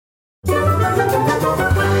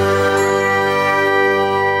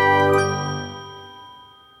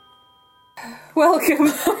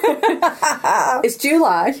Welcome. It's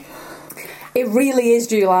July. It really is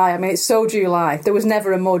July. I mean, it's so July. There was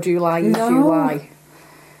never a more July than July.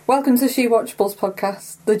 Welcome to She Watchables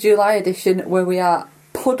podcast, the July edition, where we are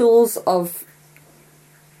puddles of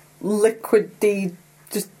liquidy,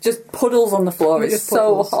 just puddles on the floor. It's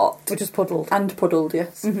so hot. We're just puddled. And puddled,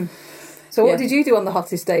 yes. Mm-hmm. So what did you do on the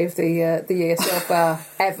hottest day of the year so far,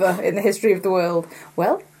 ever, in the history of the world?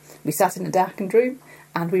 Well, we sat in a darkened room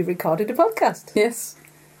and we recorded a podcast. Yes.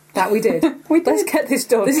 That we did. Let's get this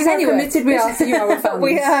done. This is how committed we are to you, our fans.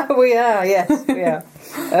 We are, yes, we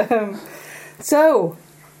are. So,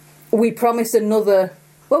 we promised another...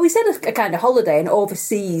 Well, we said a kind of holiday, an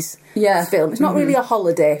overseas film. It's not really a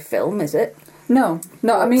holiday film, is it? No.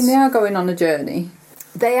 I mean, they are going on a journey.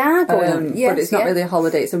 They are going on, yes. But it's not really a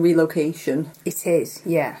holiday, it's a relocation. It is,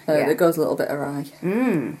 yeah. It goes a little bit awry.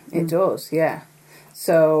 It does, yeah.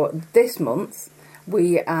 So, this month...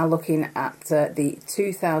 we are looking at the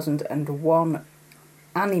 2001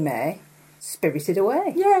 anime Spirited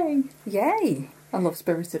Away. Yay! Yay! I love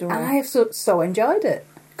Spirited Away. And I have so enjoyed it.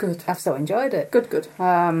 Good. I've so enjoyed it. Good.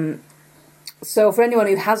 So for anyone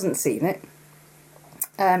who hasn't seen it,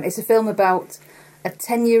 it's a film about a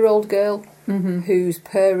 10-year-old girl whose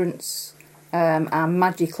parents are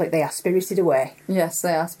magically... They are spirited away. Yes,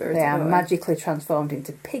 they are spirited away. They are magically transformed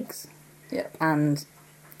into pigs. Yep. And...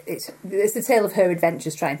 It's the tale of her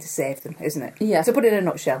adventures trying to save them, isn't it? Yeah. To put it in a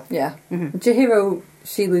nutshell. Yeah. Mm-hmm. Chihiro,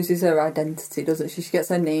 she loses her identity, doesn't she? She gets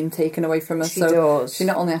her name taken away from her. She does. She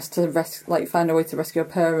not only has to find a way to rescue her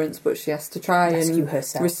parents, but she has to try rescue and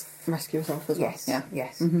herself. Rescue herself as well. Yeah.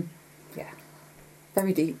 Yes. Mm-hmm. Yeah.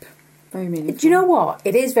 Very deep. Very meaningful. Do you know what?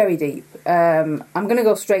 It is very deep. I'm going to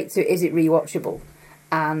go straight to is it rewatchable?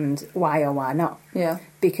 And why or why not? Yeah.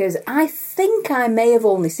 Because I think I may have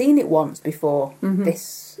only seen it once before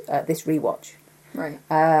this rewatch. Right.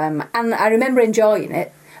 And I remember enjoying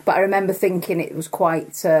it, but I remember thinking it was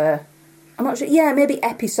quite... I'm not sure... Yeah, maybe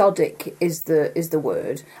episodic is the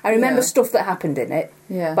word. I remember stuff that happened in it,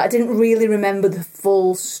 but I didn't really remember the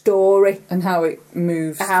full story. And how it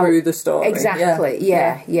moves through the story. Exactly,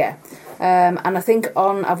 yeah. And I think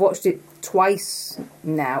I've watched it twice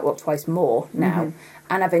now, well, twice more now,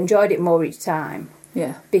 and I've enjoyed it more each time.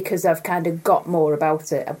 Yeah. Because I've kind of got more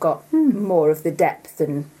about it. I've got more of the depth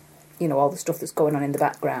and, all the stuff that's going on in the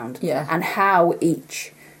background. Yeah. And how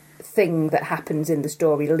each thing that happens in the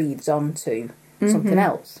story leads on to something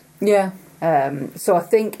else. Yeah. So I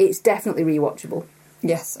think it's definitely rewatchable.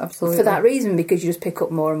 Yes, absolutely. For that reason, because you just pick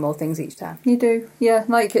up more and more things each time. You do. Yeah,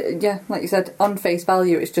 like you said, on face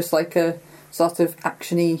value, it's just like a sort of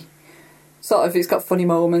actiony, it's got funny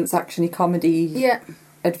moments, actiony comedy,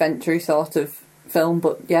 adventure sort of film.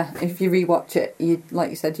 But yeah, if you rewatch it, like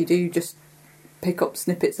you said, you do just pick up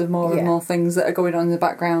snippets of more and more things that are going on in the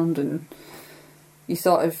background, and you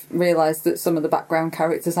sort of realise that some of the background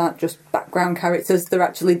characters aren't just background characters, they're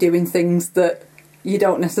actually doing things that you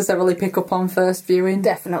don't necessarily pick up on first viewing.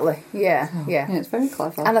 Definitely, yeah. It's very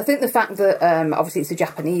clever. And I think the fact that, obviously it's a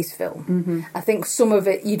Japanese film, I think some of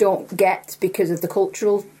it you don't get because of the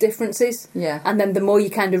cultural differences. Yeah. And then the more you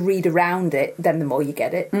kind of read around it, then the more you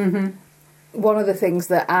get it. One of the things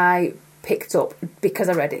that I picked up, because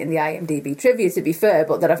I read it in the IMDb trivia, to be fair,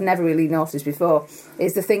 but that I've never really noticed before,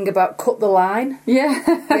 is the thing about cut the line. Yeah.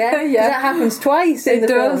 Yeah. That happens twice in the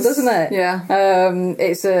film, doesn't it? Yeah.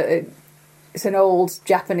 It's an old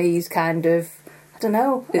Japanese kind of, I don't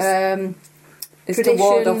know, it's tradition. to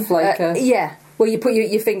ward off well, you put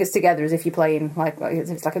your fingers together as if you're playing,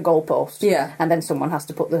 it's like a goalpost. Yeah. And then someone has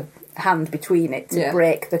to put the hand between it to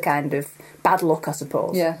break the kind of bad luck, I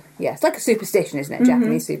suppose. Yeah. Yeah, it's like a superstition, isn't it?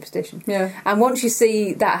 Japanese superstition. Yeah. And once you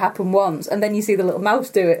see that happen once, and then you see the little mouse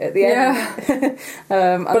do it at the end.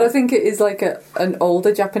 But I think it is like an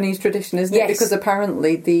older Japanese tradition, isn't it? Because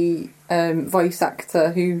apparently the voice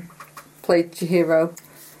actor who played Chihiro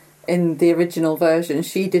in the original version,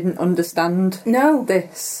 she didn't understand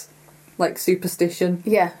this superstition.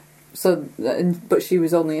 Yeah. So, but she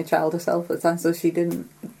was only a child herself at the time, so she didn't.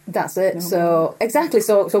 That's it. No. So exactly.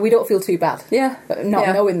 So we don't feel too bad. Yeah.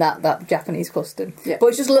 Not knowing that Japanese custom. Yeah. But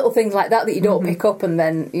it's just little things like that you don't pick up, and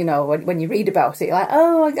then when you read about it, you're like,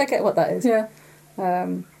 oh, I get what that is. Yeah.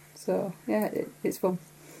 So yeah, it's fun.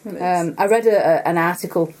 It is. I read an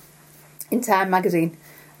article in Time magazine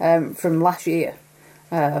from last year,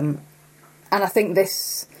 and I think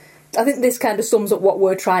this kind of sums up what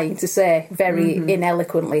we're trying to say very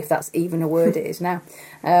ineloquently, if that's even a word it is now.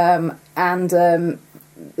 And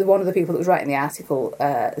one of the people that was writing the article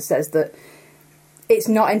says that it's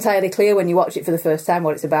not entirely clear when you watch it for the first time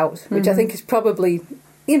what it's about, which I think is probably,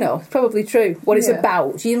 probably true. What it's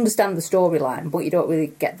about, you understand the storyline, but you don't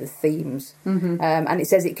really get the themes. And it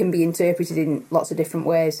says it can be interpreted in lots of different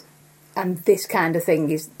ways. And this kind of thing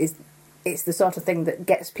is it's the sort of thing that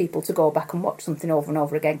gets people to go back and watch something over and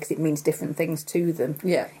over again because it means different things to them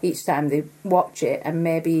each time they watch it, and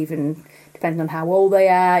maybe even depending on how old they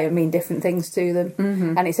are, it mean different things to them.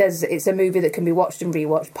 And it says it's a movie that can be watched and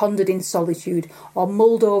rewatched, pondered in solitude, or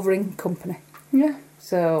mulled over in company.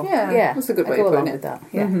 So that's a good way to put it. With that.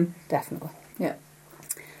 Yeah, definitely. Yeah.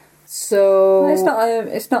 So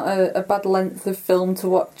it's not a bad length of film to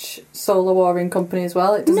watch solo or in company as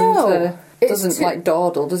well. It doesn't. It doesn't like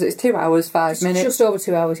dawdle, does it? It's 2 hours, 5 minutes. Just over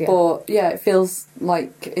 2 hours, yeah. But yeah, it feels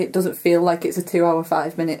like it doesn't feel like it's a 2 hour,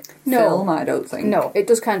 5 minute film, I don't think. No, it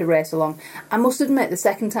does kind of race along. I must admit, the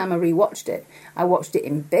second time I rewatched it, I watched it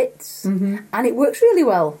in bits, and it works really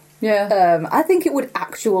well. Yeah. I think it would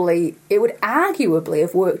arguably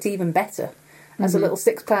have worked even better as a little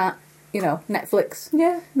 6-part, Netflix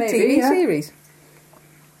TV series.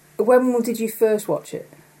 When did you first watch it?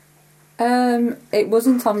 It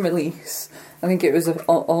wasn't on release. I think it was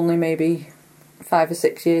only maybe 5 or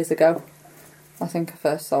 6 years ago. I think I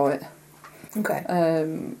first saw it. Okay.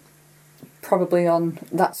 Probably on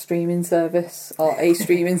that streaming service or a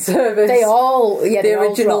streaming service. The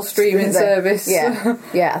original streaming service.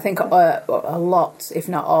 Yeah. I think a lot, if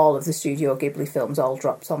not all, of the Studio Ghibli films all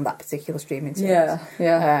dropped on that particular streaming service.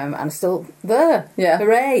 Yeah. And I'm still there. Yeah.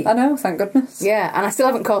 Hooray! I know. Thank goodness. Yeah, and I still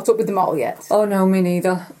haven't caught up with them all yet. Oh no, me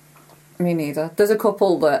neither. There's a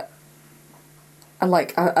couple that I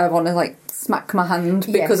want to smack my hand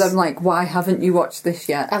because I'm like, why haven't you watched this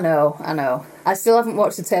yet? I know. I still haven't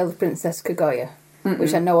watched The Tale of Princess Kaguya,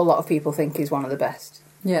 which I know a lot of people think is one of the best.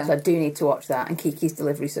 Yeah. So I do need to watch that, and Kiki's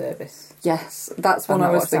Delivery Service. Yes, that's one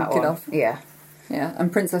I was thinking of. Yeah. Yeah,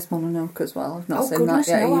 and Princess Mononoke as well. I've not seen that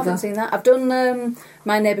yet either. I haven't seen that. I've done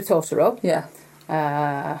My Neighbour Totoro. Yeah.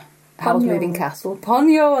 Howl's Moving Castle.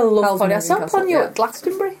 Ponyo, I love Ponyo. I saw Ponyo at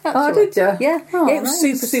Glastonbury, actually. Oh, did you? Yeah. It was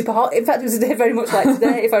super, super hot. In fact, it was a day very much like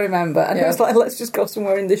today, if I remember. And it was like, let's just go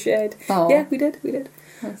somewhere in the shade. Oh. Yeah, we did.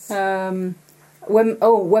 Yes.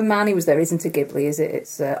 When Mani was there, isn't a Ghibli, is it? It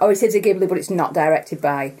is a Ghibli, but it's not directed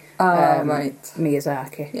by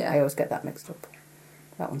Miyazaki. Yeah. I always get that mixed up.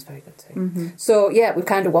 That one's very good too. So, yeah, we've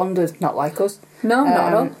kind of wandered, not like us. No, not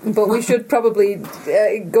at all. But we should probably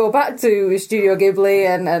go back to Studio Ghibli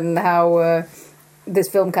and how this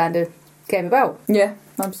film kind of came about. Yeah,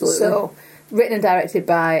 absolutely. So, written and directed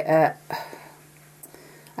by...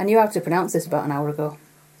 I knew how to pronounce this about an hour ago.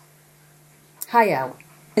 Hayao.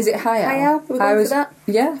 Is it Hayao? Hayao? Are we going for that?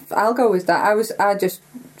 Yeah, I'll go with that. I just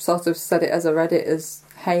sort of said it as I read it as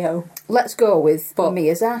Hayao. Let's go with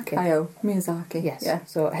Miyazaki. Hayao Miyazaki. Yes. Yeah.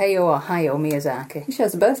 So Hayao or Hayao Miyazaki. He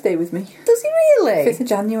shares a birthday with me. Does he really? 5th of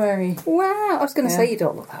January. Wow. I was going to say you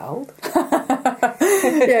don't look that old.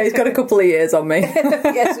 Yeah, he's got a couple of years on me.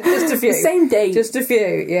 Yes, just a few. Same date. Just a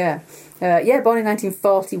few, yeah. Born in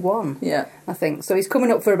 1941. Yeah. I think. So he's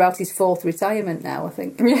coming up for about his 4th retirement now, I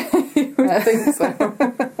think. Yeah, you would think so.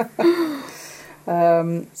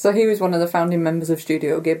 So he was one of the founding members of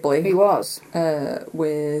Studio Ghibli. He was.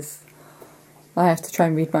 With... I have to try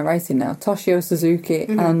and read my writing now. Toshio Suzuki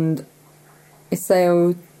and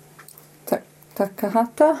Isao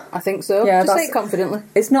Takahata? I think so. Yeah, just say it confidently.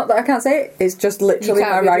 It's not that I can't say it, it's just literally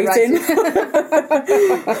my writing. So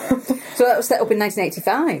that was set up in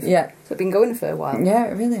 1985. Yeah. So it's been going for a while. Yeah,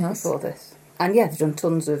 it really has. Before this. And yeah, they've done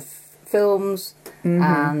tons of films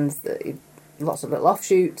and lots of little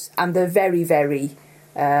offshoots, and they're very, very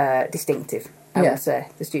distinctive, I would say,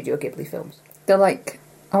 the Studio Ghibli films. They're like...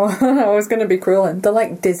 I was going to be cruel, and they're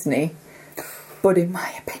like Disney, but in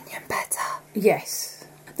my opinion, better. Yes.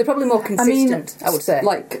 They're probably more consistent, I would say.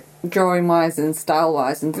 Like, drawing-wise and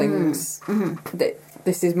style-wise and things,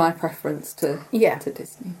 this is my preference to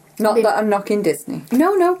Disney. Not that I'm knocking Disney.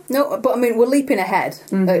 No, but I mean, we're leaping ahead,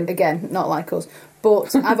 again, not like us.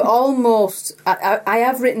 But I've I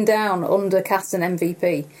have written down under cast and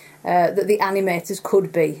MVP that the animators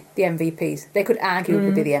could be the MVPs. They could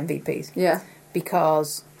arguably be the MVPs. Yeah.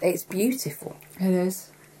 Because it's beautiful. It is.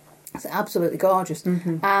 It's absolutely gorgeous.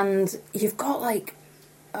 And you've got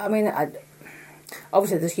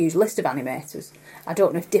obviously there's a huge list of animators. I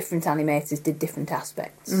don't know if different animators did different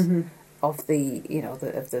aspects of the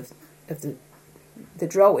the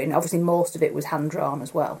drawing. Obviously most of it was hand drawn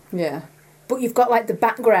as well. Yeah. But you've got like the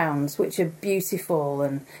backgrounds, which are beautiful,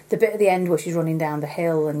 and the bit at the end where she's running down the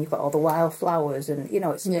hill, and you've got all the wildflowers, and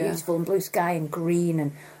it's beautiful, and blue sky and green,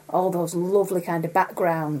 and all those lovely kind of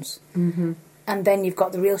backgrounds. And then you've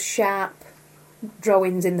got the real sharp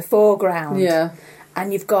drawings in the foreground. Yeah.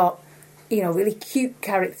 and you've got, you know, really cute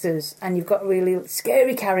characters, and you've got really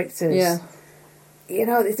scary characters. Yeah. You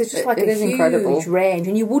know, there's just like a huge incredible range,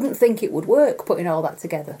 and you wouldn't think it would work putting all that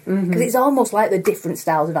together, because it's almost like the different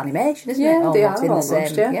styles of animation, isn't it? Yeah, they are in almost, the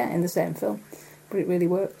same, in the same film. But it really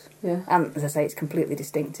works. Yeah. And as I say, it's completely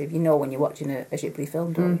distinctive. You know when you're watching a Ghibli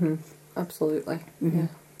film, don't you? Absolutely. Yeah,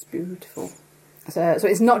 it's beautiful. So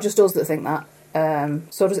it's not just us that think that.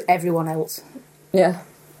 So does everyone else. Yeah.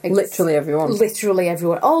 Literally everyone. Literally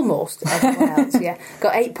everyone. Almost everyone else, yeah.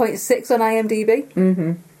 Got 8.6 on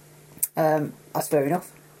IMDb. That's fair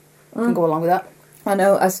enough. Can go along with that. I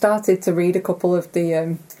know. I started to read a couple of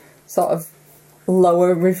the sort of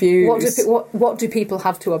lower reviews. What do people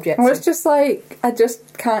have to object to? Well, it's just like, I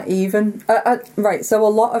just can't even... right, so a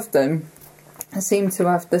lot of them seem to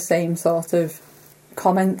have the same sort of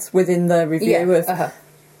comments within the review of,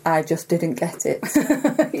 I just didn't get it.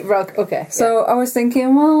 Okay. So I was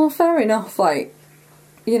thinking, well, fair enough, like,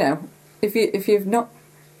 you know, if you've not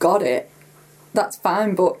got it, that's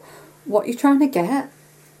fine, but what are you trying to get?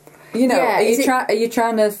 You know, are you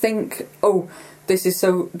trying to think, oh, this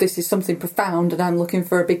is something profound, and I'm looking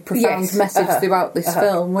for a big profound message throughout this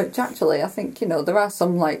film, which actually I think, you know, there are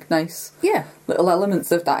some like nice little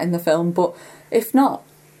elements of that in the film, but if not,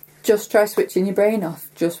 just try switching your brain off,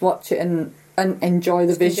 just watch it and enjoy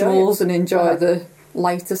the visuals and enjoy the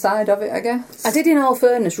lighter side of it, I guess. I did, in all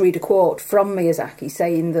fairness, read a quote from Miyazaki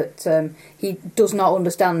saying that he does not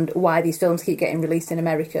understand why these films keep getting released in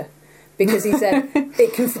America, because he said they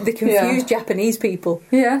confuse Japanese people.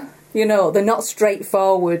 Yeah. You know, they're not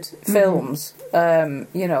straightforward films,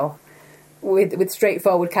 you know, with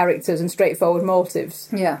straightforward characters and straightforward motives.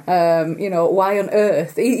 Yeah. You know, why on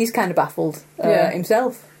earth... He's kind of baffled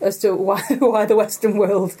himself as to why the Western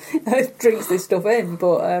world drinks this stuff in.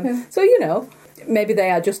 But, so, you know, maybe they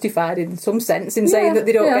are justified in some sense in saying that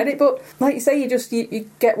they don't get it. But, like you say, you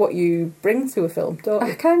get what you bring to a film, don't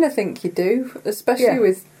you? I kind of think you do, especially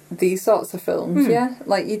with these sorts of films,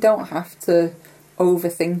 Like, you don't have to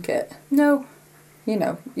overthink it. No. You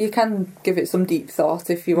know, you can give it some deep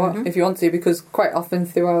thought if you want to, because quite often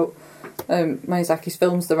throughout Miyazaki's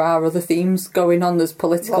films there are other themes going on. There's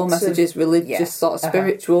political messages, religious, sort of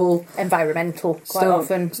spiritual, environmental, quite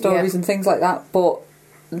often stories and things like that. But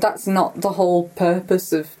that's not the whole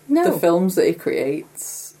purpose of the films that he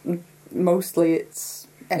creates. Mostly it's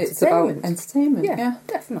about entertainment. Yeah,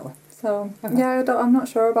 definitely. So, I'm not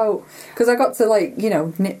sure about... Because I got to, like, you know,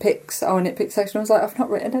 our nitpick section. I was like, I've not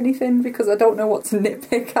written anything because I don't know what to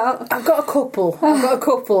nitpick at. I've got a couple,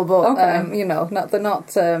 but, you know, they're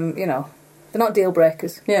not deal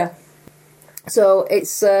breakers. Yeah. So,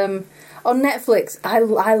 it's... on Netflix, I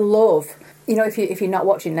love... You know, if you're not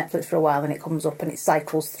watching Netflix for a while and it comes up and it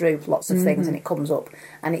cycles through lots of things and it comes up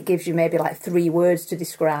and it gives you maybe, like, 3 words to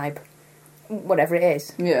describe whatever it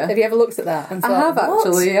is. Yeah. Have you ever looked at that? And thought, I have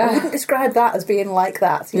actually, yeah. I wouldn't describe that as being like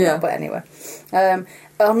that. You know, but anyway. On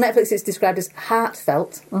Netflix it's described as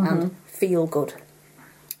heartfelt and feel good.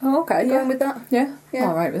 Oh, okay. Going with that? Yeah.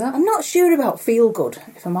 Alright with that. I'm not sure about feel good,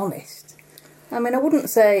 if I'm honest. I mean, I wouldn't...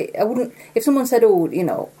 If someone said, oh, you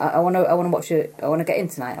know, I want to watch I want to get in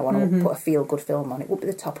tonight, I want to put a feel-good film on, it would be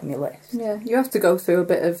the top of my list. Yeah, you have to go through a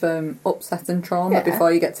bit of upset and trauma before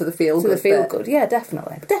you get to the feel-good. To the feel-good, yeah,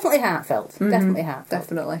 definitely. Definitely heartfelt. Definitely heartfelt.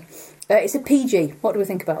 Definitely. It's a PG. What do we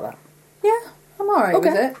think about that? Yeah, I'm alright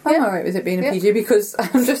with it. I'm alright with it being a PG, because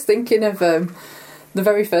I'm just thinking of the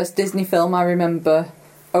very first Disney film I remember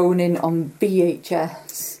owning on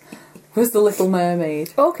VHS. Was The Little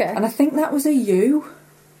Mermaid. Okay. And I think that was a U.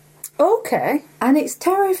 Okay. And it's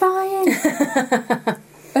terrifying.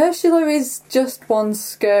 Ursula is just one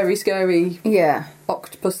scary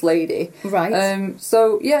octopus lady. Right.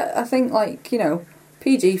 So, yeah, I think, like, you know,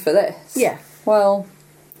 PG for this. Yeah. Well,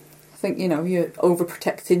 I think, you know, you're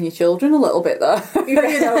overprotecting your children a little bit there. You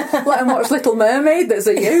know, let them watch Little Mermaid, there's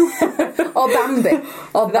a U. Or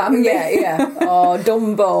Bambi. Yeah. Or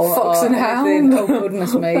Dumbo. Fox and Hound. Oh,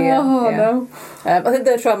 goodness me, yeah. Oh, no. I think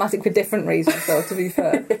they're traumatic for different reasons, though, to be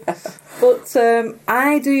fair. But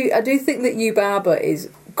I do think that Yubaba is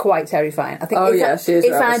quite terrifying. I think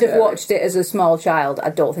if I'd have watched it as a small child, I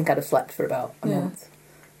don't think I'd have slept for about a month.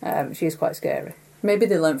 She is quite scary. Maybe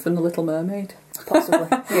they learnt from The Little Mermaid. Possibly,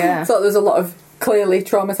 yeah. So there's a lot of clearly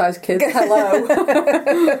traumatised kids. Hello.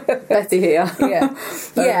 Betty here. Yeah.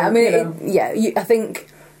 Yeah, I mean, I think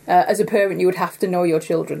as a parent you would have to know your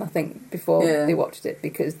children, I think, before they watched it,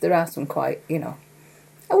 because there are some quite, you know,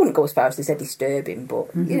 I wouldn't go as far as to say disturbing, but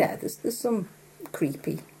yeah, there's some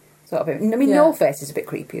creepy sort of... I mean, No Face is a bit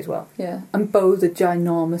creepy as well. Yeah. And Bo the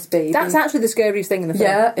ginormous baby. That's actually the scariest thing in the film.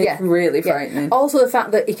 Yeah, it's really frightening. Also the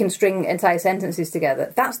fact that he can string entire sentences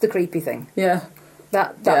together, that's the creepy thing. Yeah.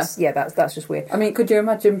 That's just weird. I mean, could you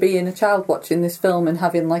imagine being a child watching this film and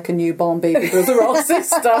having like a newborn baby brother or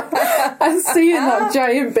sister and seeing that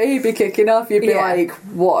giant baby kicking off? You'd be like,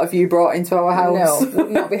 what have you brought into our house? No,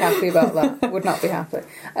 would not be happy about that. Would not be happy.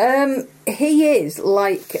 He is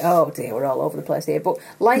like, oh dear, we're all over the place here, but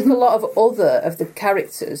like a lot of other of the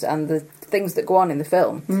characters and the things that go on in the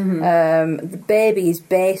film, the baby is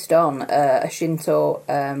based on a Shinto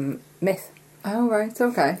myth. Oh, right,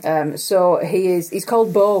 okay. So he's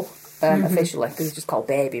called Bo officially, because he's just called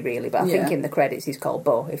Baby, really. But I think in the credits he's called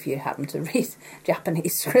Bo, if you happen to read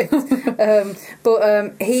Japanese script.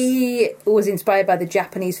 But he was inspired by the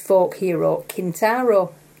Japanese folk hero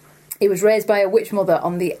Kintaro. He was raised by a witch mother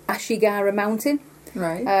on the Ashigara mountain.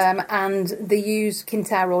 Right. And they use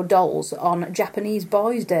Kintaro dolls on Japanese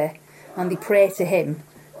Boys' Day, and they pray to him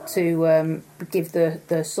to give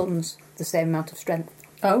the sons the same amount of strength.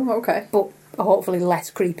 Oh, okay. But hopefully less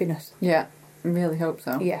creepiness. Yeah, I really hope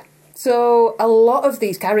so. Yeah. So a lot of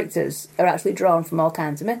these characters are actually drawn from all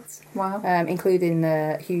kinds of myths. Wow. Including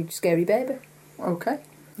Huge Scary Baby. Okay.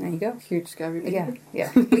 There you go. Huge Scary Baby.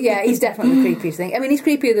 Yeah. But yeah, he's definitely the creepiest thing. I mean, he's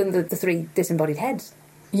creepier than the three disembodied heads.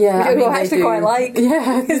 Yeah, which I mean, actually quite like.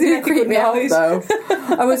 Yeah, they creep me out though.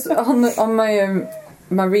 I was on my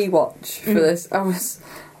my rewatch for this. I was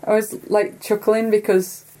like chuckling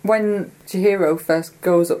because when Chihiro first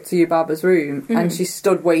goes up to Yubaba's room and she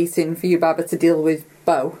stood waiting for Yubaba to deal with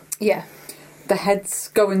Bo. Yeah. The heads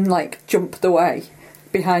go and like jumped away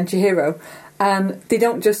behind Chihiro, and they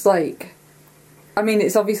don't just like. I mean,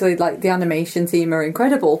 it's obviously like the animation team are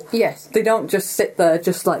incredible. Yes. They don't just sit there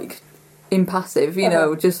just like impassive, you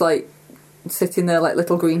know, just like sitting there like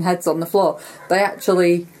little green heads on the floor. They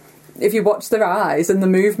actually, if you watch their eyes and the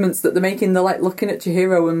movements that they're making, they're like looking at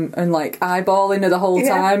Chihiro and like eyeballing her the whole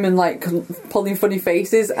time and like pulling funny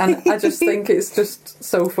faces, and I just think it's just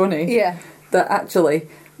so funny. Yeah. That actually,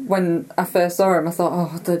 when I first saw them, I thought,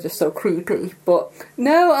 oh, they're just so creepy. But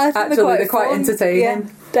no, I think actually they're quite entertaining. Yeah,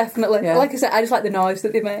 definitely. Yeah. Like I said, I just like the noise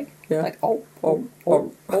that they make. Yeah. Like, oh. Why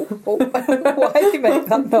do you make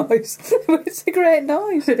that noise? It's a great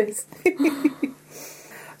noise. It is.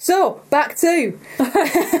 So, back to...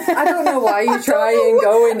 I don't know why you try and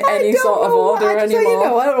go in any sort of order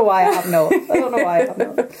anymore. I don't know why I have no.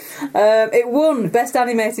 It won Best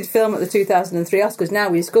Animated Film at the 2003 Oscars. Now,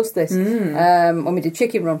 we discussed this when we did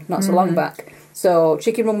Chicken Run, not so long back. So,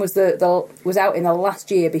 Chicken Run was was out in the last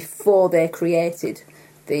year before they created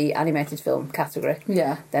the animated film category.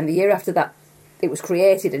 Yeah. Then the year after that, it was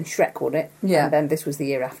created and Shrek won it. Yeah. And then this was the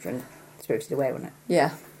year after and Spirited Away won it.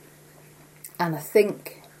 Yeah. And I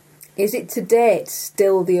think... Is it to date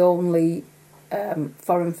still the only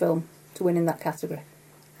foreign film to win in that category?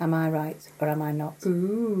 Am I right or am I not?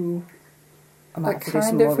 Ooh. I might have that to do kind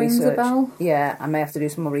some of more rings research. a bell. Yeah, I may have to do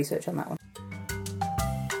some more research on that one.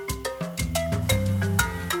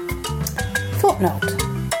 Footnote.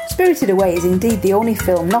 Spirited Away is indeed the only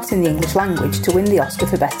film not in the English language to win the Oscar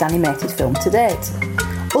for Best Animated Film to date.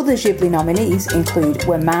 Other Ghibli nominees include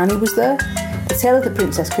When Marnie Was There, The Tale of the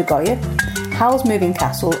Princess Kaguya, Howl's Moving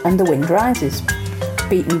Castle and The Wind Rises,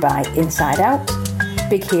 beaten by Inside Out,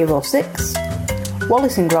 Big Hero 6,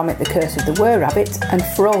 Wallace and Gromit: The Curse of the Were-Rabbit and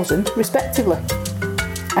Frozen, respectively.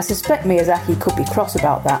 I suspect Miyazaki could be cross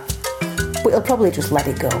about that, but he'll probably just let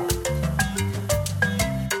it go.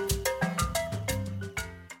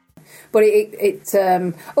 But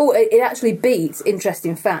it actually beat,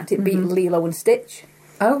 interesting fact, it beat Lilo and Stitch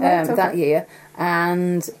that year,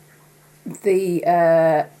 and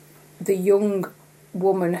the young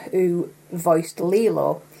woman who voiced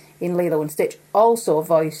Lilo in Lilo and Stitch also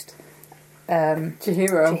voiced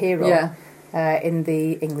Chihiro. Yeah. In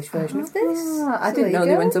the English version of this. I didn't know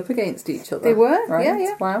they went up against each other. They were, right?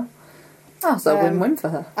 yeah. Wow. Oh, so win-win for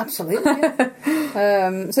her. Absolutely,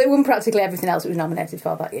 yeah. So it won practically everything else it was nominated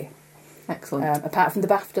for that year. Excellent. Apart from the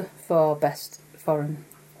BAFTA for Best Foreign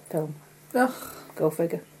Film. Ugh. Go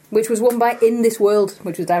figure. Which was won by In This World,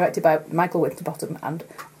 which was directed by Michael Winterbottom, and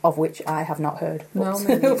of which I have not heard up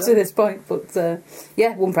to this point. But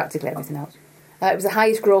won practically everything else. It was the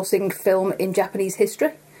highest grossing film in Japanese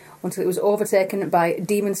history until it was overtaken by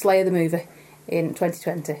Demon Slayer the movie in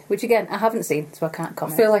 2020, which again I haven't seen, so I can't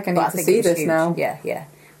comment. I feel like I need to see this huge. now. Yeah, it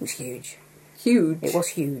was huge. Huge? It was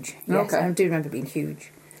huge, yes. Okay. I do remember being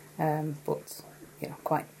huge, but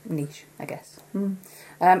quite niche, I guess. And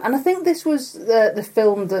I think this was the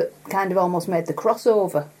film that kind of almost made the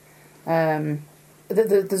crossover.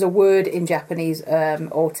 There's a word in Japanese,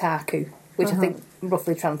 otaku, which I think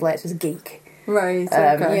roughly translates as geek. Right,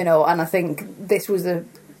 okay. And I think this was the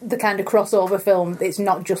kind of crossover film. It's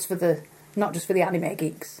not just for the anime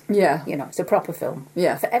geeks. Yeah. It's a proper film.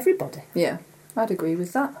 Yeah. For everybody. Yeah. I'd agree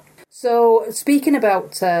with that. So, speaking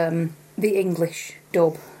about the English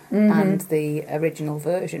dub and the original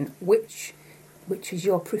version, which is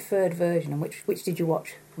your preferred version, and which did you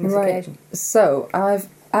watch on this occasion? So,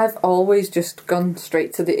 I've always just gone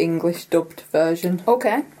straight to the English dubbed version.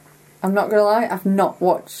 Okay. I'm not gonna lie, I've not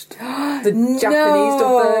watched the Japanese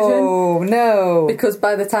dub version. No. Because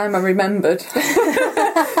by the time I remembered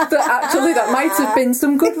that actually that might have been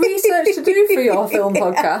some good research to do for your film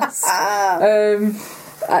podcast.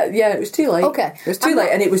 Yeah, it was too late. Okay. It was too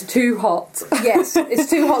late and it was too hot. Yes, it's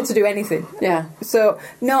too hot to do anything. Yeah. So,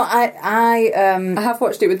 no, I have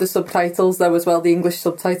watched it with the subtitles though as well, the English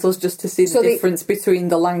subtitles, just to see the difference between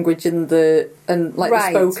the language and the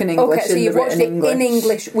spoken English and the written English. Okay, so you've watched it in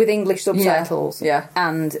English with English subtitles. Yeah.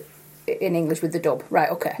 And in English with the dub.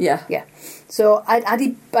 Right, okay. Yeah. Yeah. So I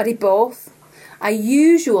did both.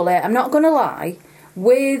 I'm not going to lie,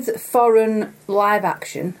 with foreign live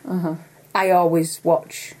action, I always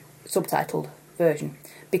watch subtitled version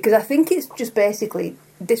because I think it's just basically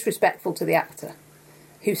disrespectful to the actor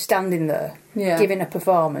who's standing there giving a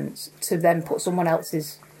performance to then put someone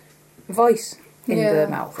else's voice in their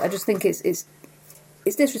mouth. I just think it's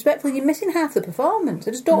disrespectful. You're missing half the performance.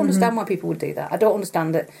 I just don't understand why people would do that. I don't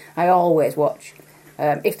understand it. I always watch,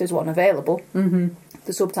 if there's one available,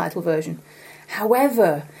 the subtitle version.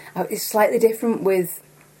 However, it's slightly different with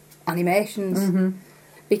animations.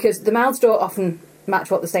 Because the mouths don't often match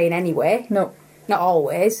what they're saying anyway. No. Not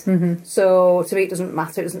always. So to me it doesn't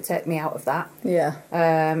matter, it doesn't take me out of that. Yeah.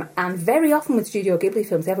 And very often with Studio Ghibli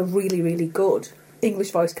films they have a really, really good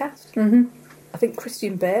English voice cast. I think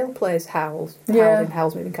Christian Bale plays Howl in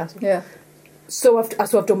Howl's Moving Castle. Yeah. So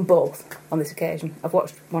I've done both on this occasion. I've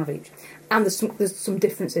watched one of each. And there's some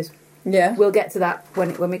differences. Yeah. We'll get to that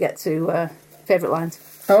when we get to favourite lines.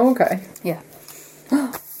 Oh, okay. Yeah.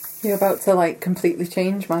 You're about to completely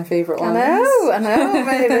change my favourite lines. I know,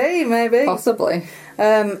 maybe. Possibly.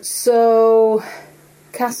 So,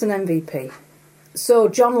 cast and MVP. So,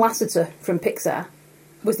 John Lasseter from Pixar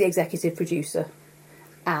was the executive producer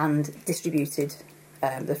and distributed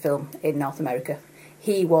the film in North America.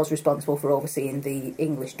 He was responsible for overseeing the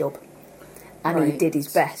English dub. And he did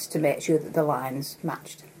his best to make sure that the lines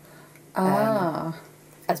matched.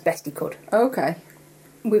 As best he could. Okay.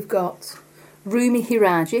 We've got Rumi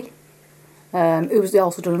Hiraji, who has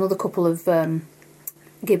also done another couple of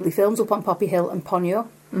Ghibli films, Up on Poppy Hill and Ponyo.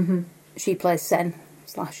 She plays Sen /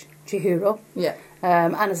 Chihiro. Yeah.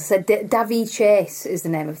 And as I said, Davy Chase is the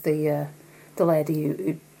name of the lady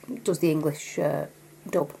who does the English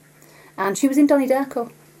dub. And she was in Donnie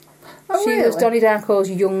Darko. Oh, she was Donnie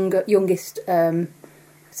Darko's youngest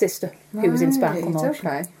sister, who was in Sparkle Motion.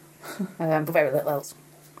 Okay. But very little else.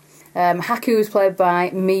 Haku was played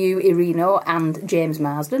by Miyu Irino and James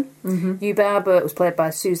Marsden. Yubaba was played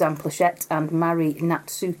by Suzanne Plachette and Mari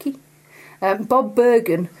Natsuki. Bob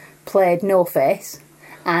Bergen played No Face,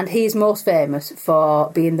 and he's most famous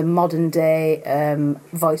for being the modern day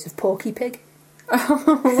voice of Porky Pig.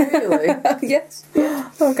 Oh, really? Yes.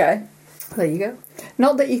 Okay. There you go.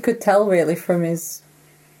 Not that you could tell really from his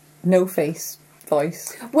No Face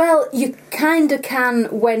voice. Well, you kind of can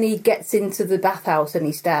when he gets into the bathhouse and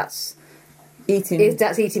he starts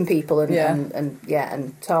eating people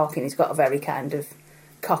and talking. He's got a very kind of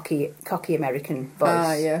cocky American voice.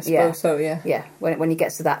 I suppose so. Yeah. When he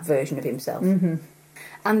gets to that version of himself.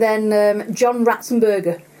 And then John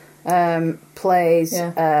Ratzenberger plays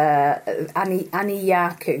Annie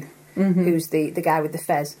Yaku, who's the guy with the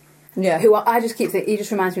fez. Yeah. Who I just keep thinking, he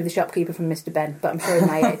just reminds me of the shopkeeper from Mr. Ben, but I'm sure he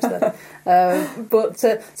might age that.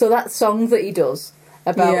 So that song that he does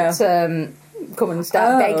about come and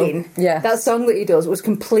start begging, that song that he does was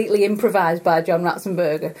completely improvised by John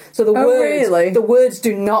Ratzenberger. So the words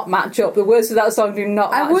do not match up. The words to that song do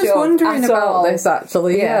not match up. I was wondering about this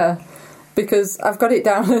actually, yeah. Because I've got it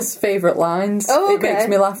down as favourite lines. Oh, okay. It makes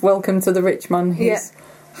me laugh. Welcome to the rich man. He's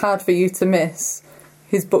hard for you to miss.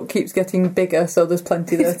 His book keeps getting bigger, so there's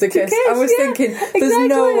plenty there to kiss. I was thinking, there's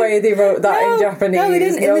no way they wrote that in Japanese. No, they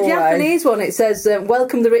didn't. No in the way. Japanese one, it says,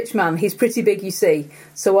 welcome the rich man, he's pretty big, you see,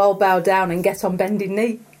 so I'll bow down and get on bending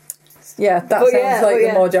knee. Yeah, that sounds like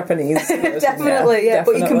the more Japanese version. Definitely, yeah.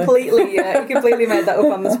 But he completely made that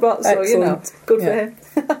up on the spot, so, Excellent. Good for him.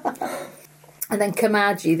 And then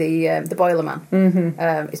Kamaji, the boiler man,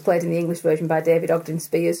 is played in the English version by David Ogden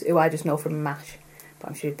Spears, who I just know from MASH. But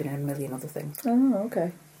I'm sure he's been in a million other things. Oh,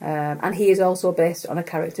 okay. And he is also based on a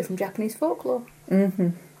character from Japanese folklore.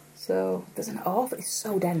 So there's it's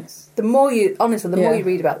so dense. The more you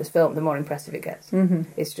read about this film, the more impressive it gets.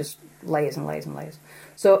 It's just layers and layers and layers.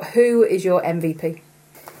 So who is your MVP?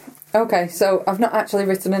 Okay, so I've not actually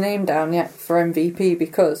written a name down yet for MVP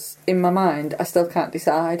because in my mind I still can't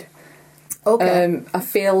decide. Okay. I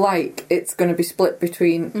feel like it's going to be split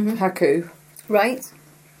between Haku, right,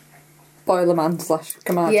 Boilerman /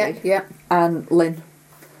 Kamaji, and Lin.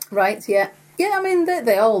 Right, yeah. Yeah, I mean,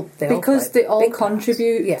 they all because they all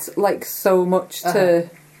contribute like so much to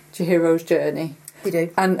Chihiro's journey. They do.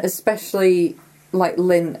 And especially like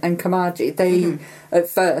Lin and Kamaji, they at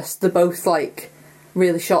first they're both like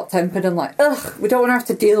really short-tempered and like, ugh, we don't want to have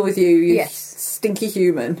to deal with you, stinky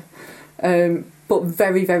human. But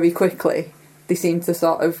very, very quickly they seem to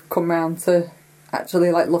sort of come round to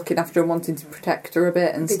actually like looking after and wanting to protect her a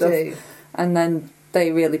bit and stuff. Do. And then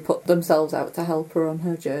they really put themselves out to help her on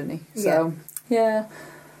her journey. So yeah,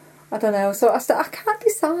 I don't know. So I can't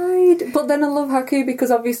decide. But then I love Haku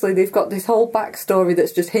because obviously they've got this whole backstory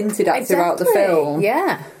that's just hinted at throughout the film.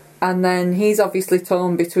 Yeah. And then he's obviously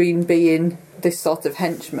torn between being this sort of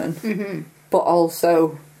henchman, but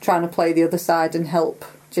also trying to play the other side and help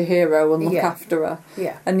Chihiro and look after her.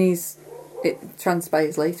 Yeah. And it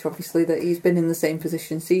transpires later, obviously, that he's been in the same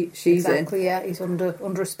position she's in. Exactly, yeah. He's under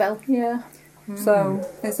a spell. Yeah. So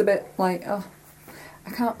it's a bit like, oh,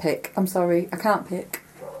 I can't pick. I'm sorry, I can't pick.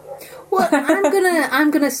 Well,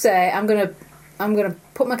 I'm gonna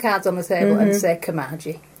put my cards on the table and say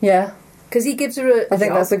Kamaji. Yeah. Because he gives her a job. I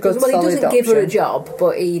think that's a good Well, he doesn't solid give her a option. job,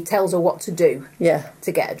 but he tells her what to do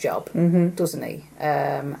to get a job, doesn't he?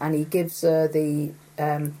 And he gives her the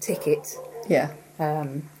ticket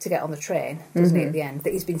to get on the train, doesn't he, at the end,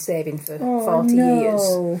 that he's been saving for 40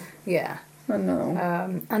 years. Yeah. I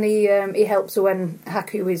know. And he helps her when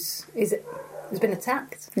Haku has been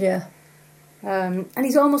attacked. Yeah. And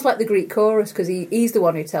he's almost like the Greek chorus, because he's the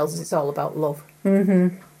one who tells us it's all about love.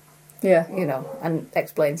 Yeah. You know, and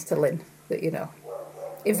explains to Lin that, you know.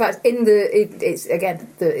 In fact,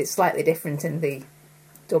 it's slightly different in the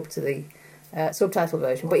dub to the subtitle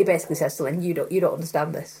version, but he basically says to Lin, you don't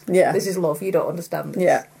understand this. Yeah. This is love, you don't understand this.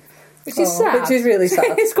 Yeah. Which is sad. Which is really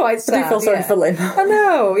sad. It's quite sad. I do feel sorry for Lin. I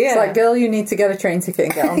know, yeah. It's like, girl, you need to get a train ticket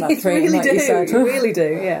and get on that train. really like do. You said. You really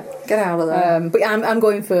do, yeah. Get out of there. But I'm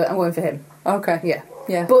going for him. Okay. Yeah.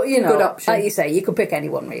 Yeah. But, you know, good option. like you say, you could pick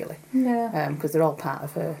anyone, really. Yeah. Because they're all part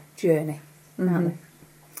of her journey, aren't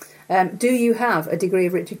they? Do you have a degree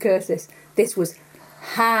of Richard Curtis? This was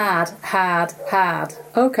hard.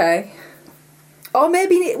 Okay. Or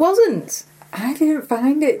maybe it wasn't. I didn't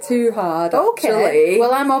find it too hard, Okay. actually.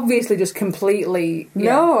 Well, I'm obviously just completely...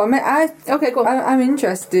 No, I mean, Okay, go on. I'm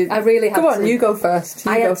interested. I really have Go on, to... you go first.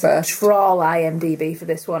 I had to trawl IMDb for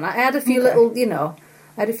this one. I had a few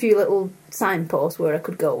little, signposts where I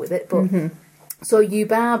could go with it, but... So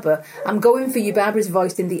Yubaba, I'm going for Yubaba is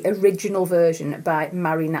voiced in the original version by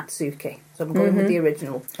Mari Natsuki. So I'm going with the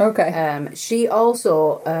original. Okay. She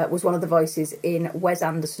also was one of the voices in Wes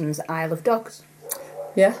Anderson's Isle of Dogs.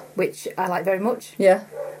 Yeah. Which I like very much. Yeah.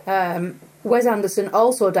 Wes Anderson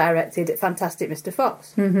also directed Fantastic Mr.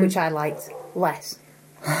 Fox, which I liked less,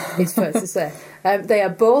 it's fair to say. They are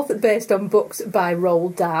both based on books by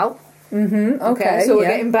Roald Dahl. Okay, so we're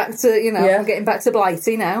getting back to, we're getting back to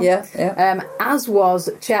Blighty now. Yeah. As was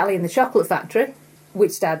Charlie and the Chocolate Factory,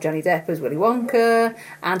 which starred Johnny Depp as Willy Wonka,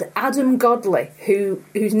 and Adam Godley,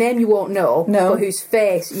 whose name you won't know, but whose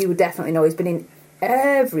face you would definitely know. He's been in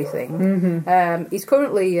everything. He's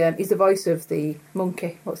currently he's the voice of the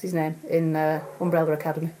monkey. What's his name in Umbrella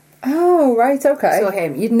Academy? Oh, right. Okay. So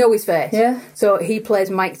him, you'd know his face. Yeah. So he plays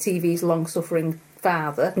Mike TV's long-suffering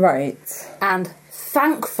father. Right. And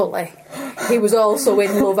thankfully, he was also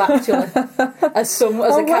in Love Actually as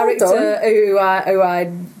a character who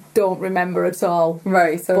I don't remember at all.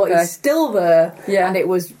 Right. Okay. But he's still there. Yeah. And it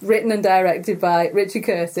was written and directed by Richard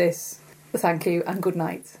Curtis. Thank you and good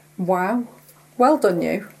night. Wow. Well done,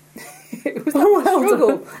 you. It was a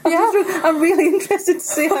struggle. I'm really interested to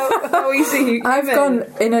see how easy I've gone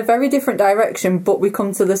in a very different direction, but we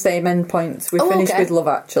come to the same end point. We finished with Love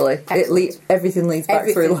Actually. Everything leads back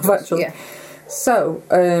through Love Actually. Yeah. So,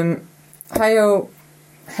 Hayao,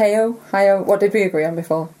 what did we agree on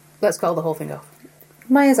before? Let's call the whole thing off.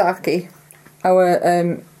 Miyazaki, our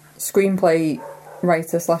screenplay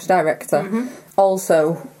writer / director,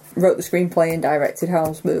 also wrote the screenplay and directed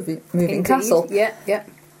Howl's Moving Castle. Yeah.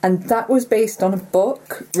 And that was based on a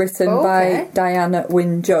book written by Diana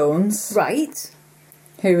Wynne Jones. Right.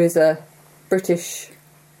 Who is a British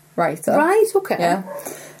writer. Right, okay. Yeah.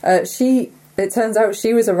 It turns out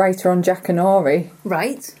she was a writer on Jackanory.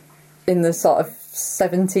 Right. In the sort of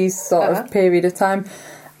 70s sort of period of time.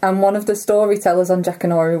 And one of the storytellers on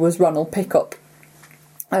Jackanory was Ronald Pickup,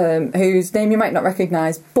 whose name you might not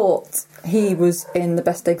recognise, but he was in the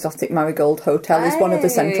Best Exotic Marigold Hotel as one of the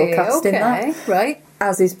central cast in that. Right.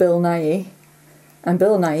 as is Bill Nighy. And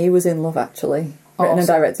Bill Nighy was in Love Actually, written and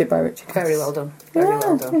directed by Richard Curtis. Very well done. Very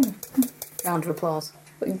well done. Yeah. Round of applause.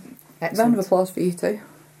 Excellent. Round of applause for you too.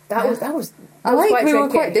 That was. I like we were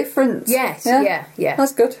quite different. Yes, yeah.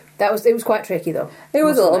 That's good. It was quite tricky though. It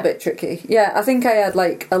was a little bit tricky. Yeah, I think I had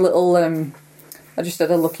like a little. I just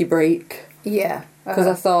had a lucky break. Yeah. Because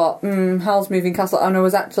I thought, Howl's Moving Castle, and I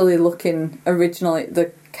was actually looking originally at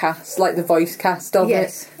the cast, like the voice cast of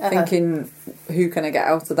it, thinking, who can I get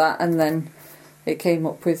out of that? And then it came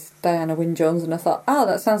up with Diana Wynne-Jones, and I thought,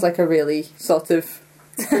 that sounds like a really sort of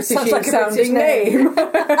British-sounding name.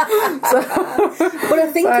 But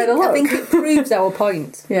I think it proves our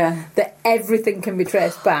point. Yeah. That everything can be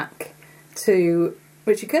traced back to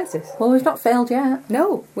Richard Curtis. Well, we've not failed yet.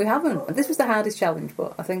 No, we haven't. This was the hardest challenge,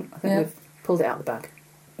 but I think we've pulled it out of the bag.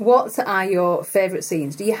 What are your favourite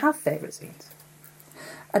scenes? Do you have favourite scenes?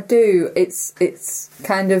 I do. It's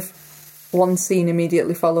kind of one scene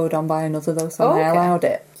immediately followed on by another, though, so I allowed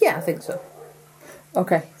it. Yeah, I think so.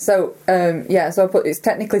 Okay, so so I put it's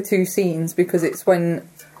technically two scenes because it's when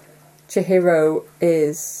Chihiro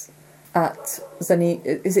is at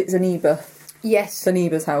Zeniba? Yes.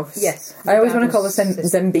 Zeniba's house. Yes. I always want to call her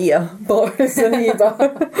Zembia, but it's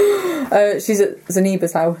Zeniba. She's at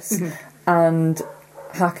Zeniba's house, and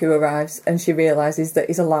Haku arrives, and she realises that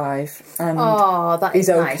he's alive and that is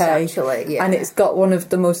nice, actually. Yeah. And it's got one of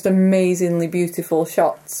the most amazingly beautiful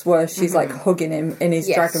shots where she's like hugging him in his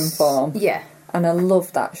dragon form. Yeah. And I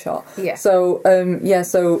love that shot. Yeah. So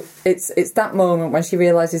so it's that moment when she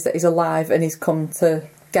realises that he's alive and he's come to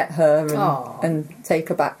get her and take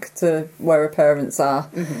her back to where her parents are.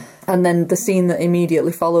 And then the scene that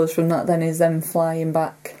immediately follows from that then is them flying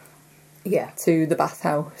back to the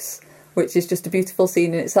bathhouse, which is just a beautiful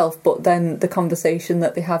scene in itself. But then the conversation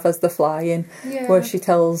that they have as they're flying, where she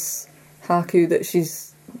tells Haku that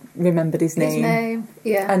she's remembered his name.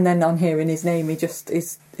 And then on hearing his name, he just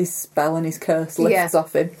his spell and his curse lifts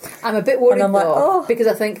off him. I'm a bit worried though, because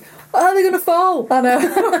I think, are they going to fall? I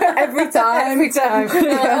know. Every time. Every time.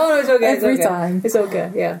 No, it's okay. Every time. It's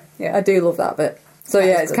okay. Yeah. I do love that bit. So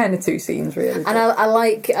it's kind of two scenes really. And I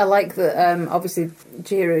like that. Obviously,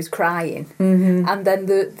 Chihiro's crying, and then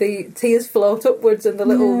the tears float upwards, and the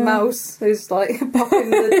little mouse is like popping.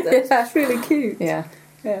 It's really cute. Yeah,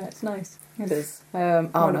 it's nice. It is.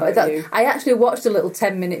 I actually watched a little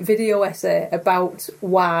 10-minute video essay about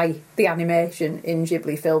why the animation in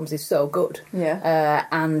Ghibli films is so good. Yeah.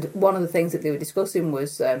 And one of the things that they were discussing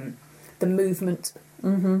was the movement,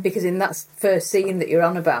 because in that first scene that you're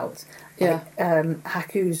on about.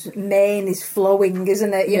 Haku's mane is flowing,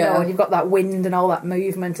 isn't it? You know, and you've got that wind and all that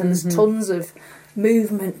movement, and there's tons of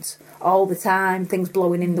movement all the time, things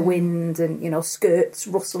blowing in the wind, and skirts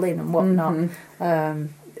rustling and whatnot.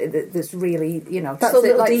 There's really, that's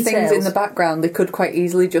it. Like details. Things in the background, they could quite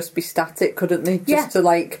easily just be static, couldn't they? Just to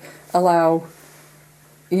like allow,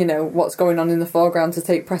 what's going on in the foreground to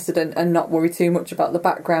take precedent and not worry too much about the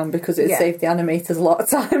background, because it saved the animators a lot of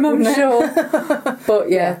time, I'm sure. But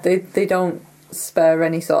they don't spare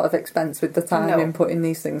any sort of expense with the time in putting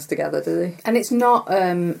these things together, do they? And it's not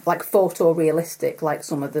like photorealistic like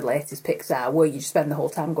some of the latest Pixar, where you spend the whole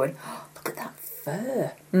time going, look at that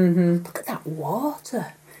fur, look at that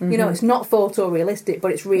water. It's not photorealistic,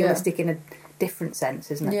 but it's realistic in a different sense,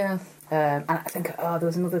 isn't it? Yeah. And I think, there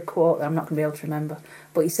was another quote that I'm not going to be able to remember,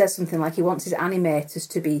 but he says something like he wants his animators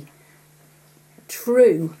to be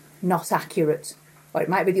true, not accurate. Or it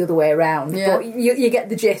might be the other way around, but you get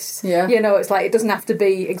the gist. Yeah. It's like it doesn't have to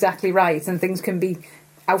be exactly right, and things can be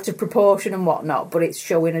out of proportion and whatnot, but it's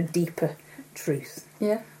showing a deeper truth.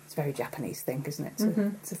 Yeah. It's a very Japanese thing, isn't it,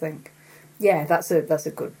 to think. Yeah, that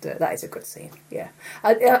is a good scene. Yeah,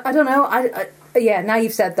 I don't know. Now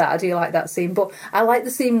you've said that, I do like that scene, but I like the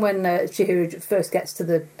scene when Chihiro first gets to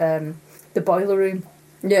the boiler room.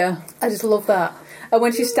 Yeah, I just love that. And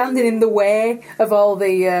when she's standing in the way of all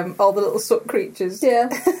the little suck creatures. Yeah.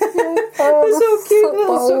 They're so cute.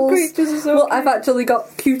 Little suck creatures are so cute. I've actually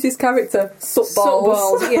got cutest character, suck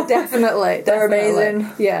balls. Yeah, definitely. They're amazing.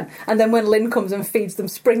 Yeah. And then when Lynn comes and feeds them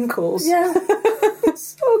sprinkles. Yeah.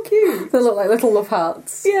 So cute. They look like little love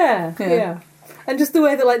hearts. Yeah. And just the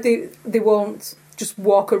way that they won't just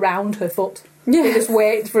walk around her foot. Yeah. They just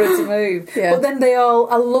wait for her to move. Yeah. But then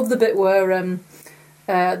I love the bit where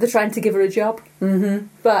they're trying to give her a job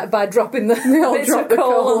by dropping the bits of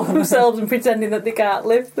coal on themselves and pretending that they can't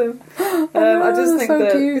lift them. I just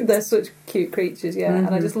think they're such cute creatures, and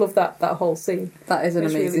I just love that whole scene. That is an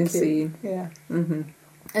amazing scene. Yeah.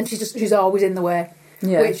 And she's always in the way.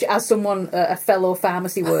 which, as someone, a fellow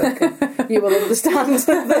pharmacy worker, you will understand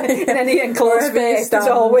that in any enclosed space there's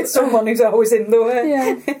always someone who's always in the way.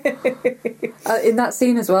 In that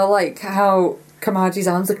scene as well, like how Kamaji's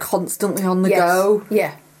arms are constantly on the go.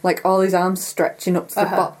 Yeah. Like all his arms stretching up to the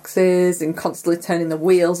boxes and constantly turning the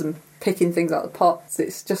wheels and picking things out of the pots.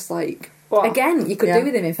 It's just like... Well, again, you could do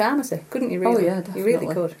with him in pharmacy, couldn't you really? Oh yeah, definitely. You really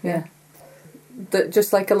could, yeah.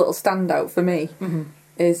 Just like a little standout for me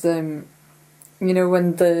is, you know,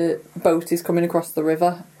 when the boat is coming across the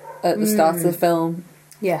river at the start of the film.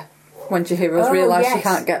 Yeah. When Chihiro's realised she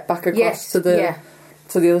can't get back across to the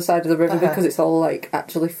other side of the river because it's all like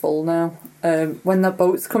actually full now. When the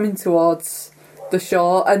boat's coming towards the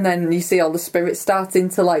shore and then you see all the spirits starting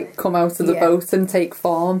to like come out of the boat and take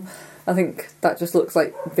form, I think that just looks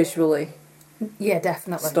like visually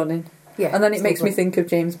definitely stunning. Yeah, and then it makes me think of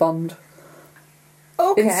James Bond.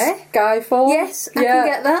 Okay. In Skyfall. Yes, I can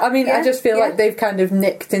get that. I mean, I just feel like they've kind of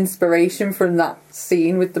nicked inspiration from that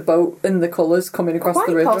scene with the boat and the colours coming across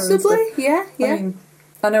the river. Possibly, yeah. I mean,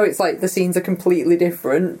 I know it's like the scenes are completely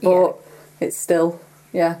different, but it's still,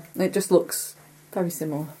 it just looks very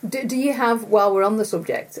similar. Do you have, while we're on the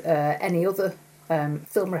subject, any other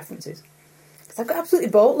film references? Because I've got absolutely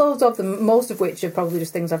boatloads of them, most of which are probably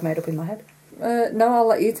just things I've made up in my head. No, I'll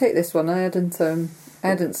let you take this one. I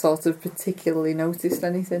hadn't sort of particularly noticed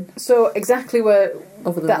anything. So exactly where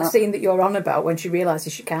that scene that you're on about, when she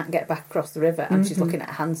realises she can't get back across the river and she's looking at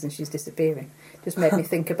her hands and she's disappearing, just made me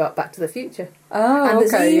think about Back to the Future. Oh, and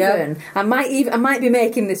there's okay, I might be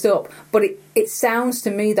making this up, but it sounds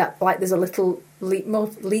to me that like there's a little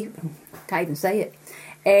can't even say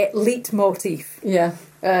it. Leitmotif. Yeah.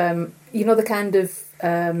 You know, the kind of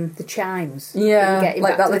the chimes. Yeah,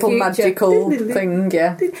 like that little magical thing,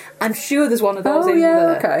 I'm sure there's one of those in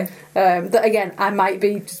there. Okay. That, again, I might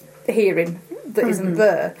be just hearing that isn't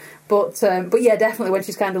there. But yeah, definitely when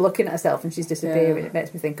she's kind of looking at herself and she's disappearing, it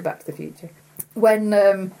makes me think of Back to the Future. When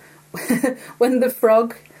when the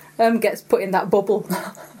frog gets put in that bubble,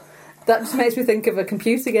 that just makes me think of a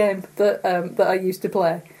computer game that I used to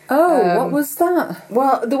play. Oh, what was that?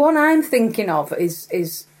 Well, the one I'm thinking of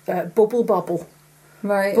is Bubble Bobble.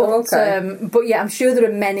 Right, but, okay. But yeah, I'm sure there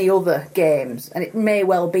are many other games, and it may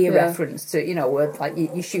well be a reference to, you know, where like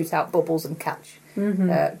you shoot out bubbles and catch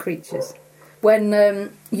creatures. When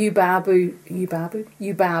Yubaba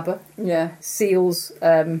seals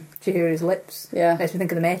Chihiro's lips, makes me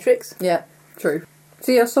think of the Matrix. Yeah, true.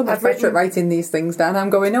 See, you're so much better at writing these things down. I'm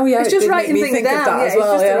going, oh yeah, it's just writing things down. It's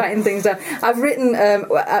just writing things down. I've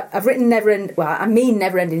written Never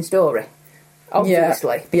Ending Story.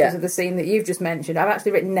 Obviously, because of the scene that you've just mentioned. I've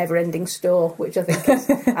actually written Never Ending Store, which I think is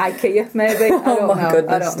IKEA, maybe. I don't know. Oh my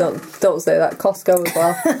goodness, don't say that. Costco as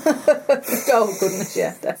well. Oh goodness,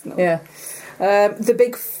 yeah, definitely. Yeah. The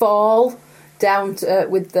big fall down to,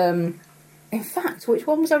 with in fact, which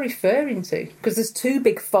one was I referring to? Because there's two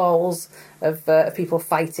big falls of people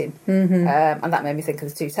fighting, and that made me think of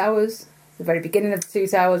the Two Towers. The very beginning of the Two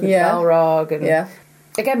Towers with Balrog and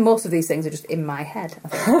again, most of these things are just in my head. I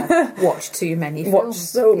think I've watched too many films. Watched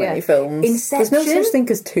so many films. Inception. There's no such thing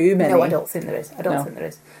as too many. No, I don't think there is. I don't think there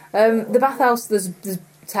is. The bathhouse, there's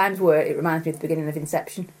times where it reminds me of the beginning of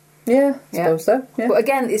Inception. Yeah, I suppose so. Yeah. But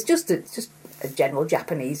again, it's just a general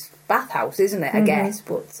Japanese bathhouse, isn't it? I guess.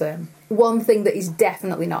 But one thing that is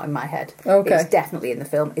definitely not in my head, it's definitely in the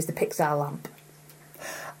film, is the Pixar lamp.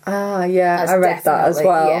 Ah, yeah, I read that as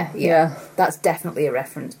well. Yeah. That's definitely a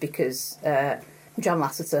reference because John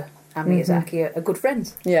Lasseter and Miyazaki are good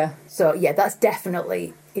friends. Yeah. So, yeah, that's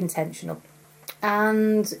definitely intentional.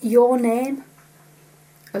 And Your Name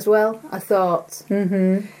as well, I thought.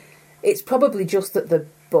 It's probably just that they're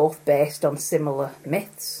both based on similar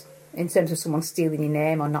myths in terms of someone stealing your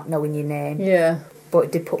name or not knowing your name. Yeah. But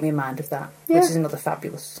it did put me in mind of that, which is another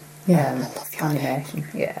fabulous animation.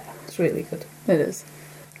 Yeah, it's really good. It is.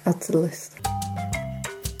 Add to the list.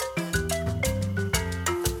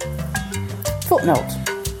 Footnote.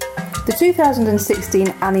 The 2016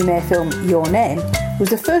 anime film Your Name was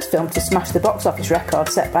the first film to smash the box office record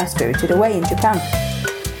set by Spirited Away in Japan.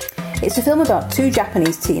 It's a film about two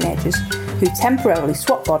Japanese teenagers who temporarily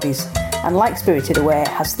swap bodies and, like Spirited Away,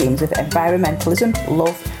 has themes of environmentalism,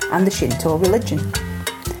 love and the Shinto religion.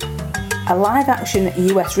 A live-action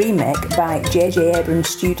US remake by J.J. Abrams'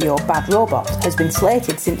 studio Bad Robot has been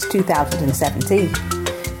slated since 2017,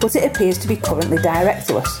 but it appears to be currently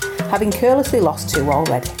directorless, having carelessly lost two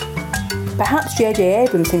already. Perhaps J.J.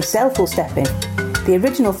 Abrams himself will step in. The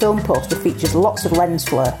original film poster features lots of lens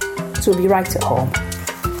flare, so it'll be right at home.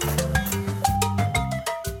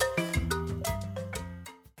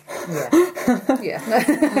 Yeah,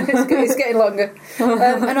 it's getting longer.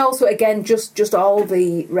 And also, again, just all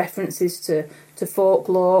the references to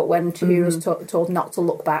folklore when Chihiro's told not to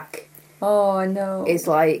look back. Oh, I know. It's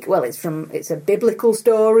like, well, it's a biblical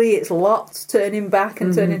story. It's Lot turning back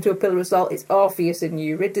and turning into a pillar of salt. It's Orpheus and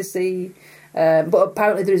Eurydice. But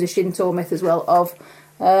apparently there is a Shinto myth as well of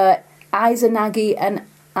Izanagi and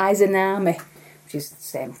Izanami, which is the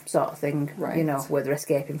same sort of thing, right. You know, where they're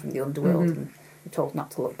escaping from the underworld and they're told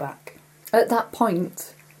not to look back. At that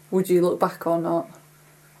point, would you look back or not?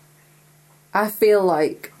 I feel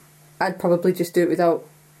like I'd probably just do it without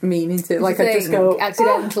meaning to. Like, I'd just go...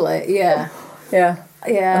 accidentally, yeah. Yeah.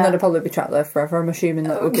 Yeah. And then I'd probably be trapped there forever. I'm assuming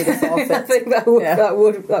that would be the forfeit. I think that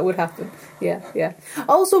would happen. Yeah, yeah.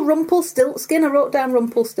 Also, Rumpelstiltskin. I wrote down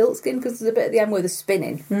Rumpelstiltskin because there's a bit at the end where they're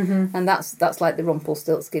spinning, and that's like the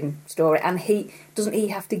Rumpelstiltskin story. And doesn't he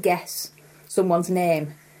have to guess someone's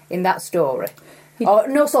name in that story?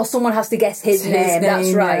 So someone has to guess his name.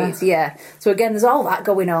 That's right. Yeah. So again, there's all that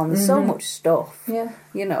going on. There's so much stuff. Yeah.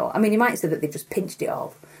 You know, I mean, you might say that they've just pinched it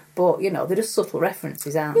all. But, you know, they're just subtle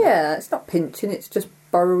references, aren't they? Yeah, it's not pinching, it's just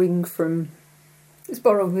borrowing from... It's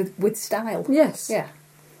borrowed with style. Yes. Yeah.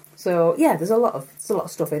 So, yeah, there's a lot of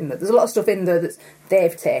stuff in there. There's a lot of stuff in there that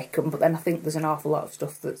they've taken, but then I think there's an awful lot of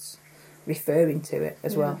stuff that's referring to it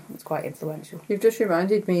as well. It's quite influential. You've just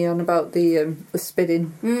reminded me about the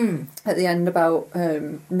spinning at the end about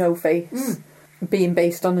No Face. Being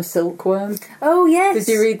based on a silkworm. Oh, yes.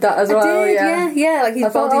 Did you read that as well? Did, yeah. Like, I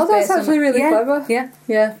thought, that's actually really clever. Yeah.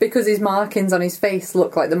 Yeah, because his markings on his face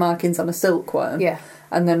look like the markings on a silkworm. Yeah.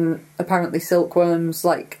 And then apparently silkworms,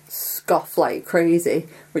 like, scoff like crazy,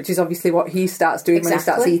 which is obviously what he starts doing when he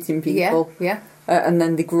starts eating people. Yeah. And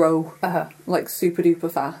then they grow, like, super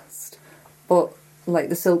duper fast. But, like,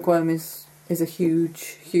 the silkworm is a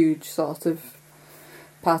huge, huge sort of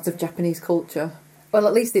part of Japanese culture. Well,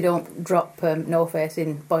 at least they don't drop No Face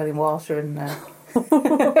in boiling water and make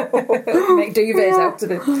duvets out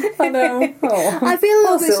of it. I know. Oh. I feel a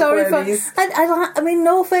little bit sorry for... I mean,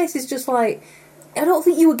 No Face is just like... I don't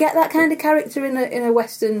think you would get that kind of character in a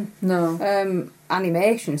Western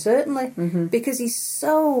animation, certainly, because he's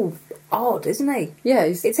so odd, isn't he? Yeah,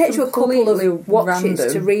 it takes you a couple of watches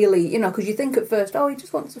random. to really, you know, because you think at first, he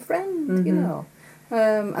just wants a friend, you know,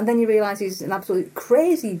 and then you realise he's an absolute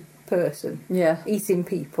crazy person, eating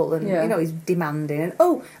people, and you know, he's demanding. And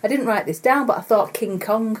I didn't write this down, but I thought King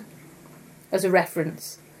Kong as a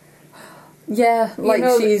reference. Yeah, like, you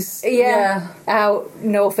know, she's how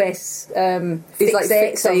No Face he's like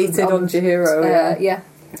fixated on Chihiro.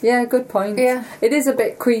 Yeah, good point. Yeah, it is a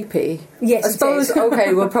bit creepy. Yes, I suppose.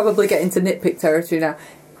 Okay, we'll probably get into nitpick territory now.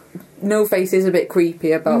 No Face is a bit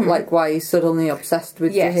creepy about like why he's suddenly obsessed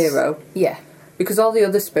with Chihiro. Yeah. Because all the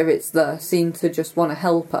other spirits there seem to just want to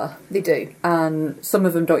help her. They do. And some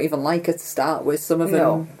of them don't even like her to start with. Some of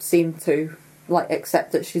them seem to, like,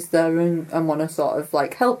 accept that she's there and want to sort of,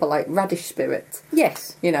 like, help her, like Radish Spirit.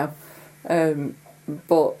 Yes. You know.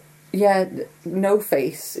 But, yeah, No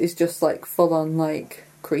Face is just, like, full-on, like,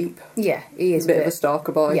 creep. Yeah, he is a bit of a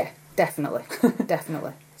stalker boy. Yeah, definitely.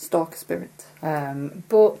 Definitely. Stalker spirit.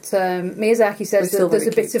 But Miyazaki says that there's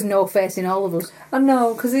a bit of No Face in all of us. I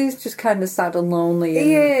know, because he's just kind of sad and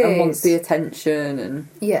lonely and wants the attention. And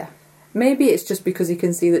maybe it's just because he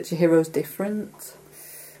can see that Chihiro's different.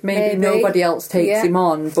 Maybe nobody else takes him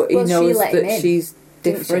on, but he knows that she's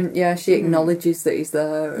different. Yeah, she acknowledges that he's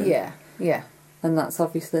there. And, yeah. And that's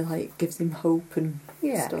obviously, like, gives him hope and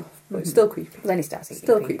stuff. But it's still creepy. Then he starts eating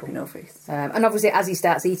people. Creepy, No Face. And obviously, as he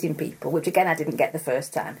starts eating people, which again I didn't get the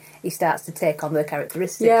first time, he starts to take on their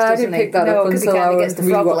characteristics. Yeah, I didn't pick that up until I was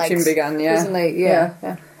rewatching began. Doesn't he?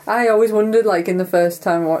 Yeah. I always wondered, like, in the first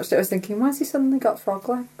time I watched it, I was thinking, why has he suddenly got frog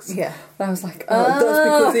legs? Yeah. And I was like,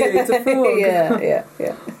 that's because he ate a frog.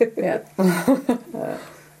 Yeah.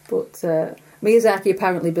 But Miyazaki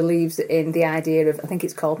apparently believes in the idea of, I think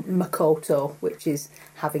it's called Makoto, which is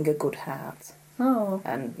having a good heart. Oh.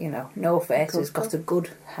 And, you know, No Face has got a good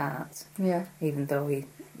heart. Yeah. Even though he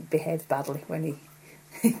behaves badly when he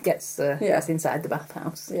gets inside the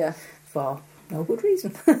bathhouse. Yeah. For no good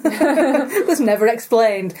reason. That's never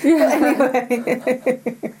explained. Yeah. But anyway.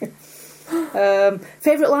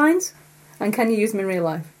 Favourite lines? And can you use them in real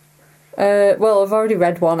life? Well, I've already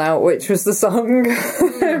read one out, which was the song.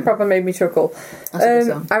 It probably made me chuckle. That's a good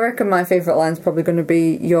song. I reckon my favourite line's probably going to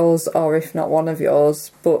be yours, or if not one of yours,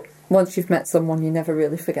 but once you've met someone, you never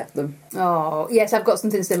really forget them. Oh, yes, I've got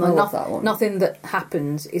something similar. I love that one. Nothing that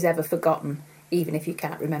happens is ever forgotten, even if you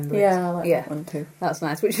can't remember it. Yeah, I like that one too. That's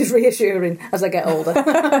nice, which is reassuring as I get older.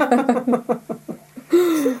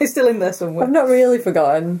 It's still in there somewhere. I've not really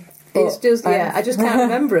forgotten. It's just, I just can't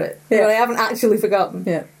remember it. But I haven't actually forgotten.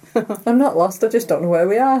 Yeah. I'm not lost, I just don't know where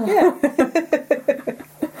we are. Yeah.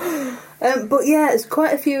 But yeah, there's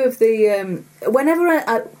quite a few of the...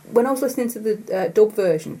 whenever when I was listening to the dub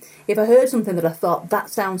version, if I heard something that I thought, that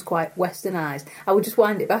sounds quite westernised, I would just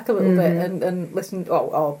wind it back a little bit and listen,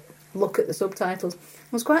 or look at the subtitles.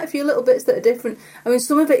 There's quite a few little bits that are different. I mean,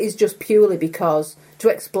 some of it is just purely because, to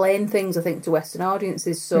explain things, I think, to Western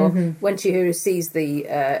audiences. So when Chihiro sees the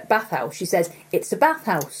bathhouse, she says, it's a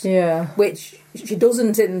bathhouse. Yeah. Which she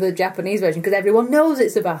doesn't in the Japanese version, because everyone knows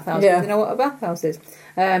it's a bathhouse. Yeah. They know what a bathhouse is.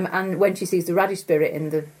 And when she sees the radish spirit in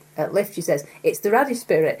the lift, she says, it's the radish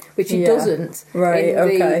spirit, which she doesn't in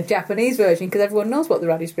the Japanese version, because everyone knows what the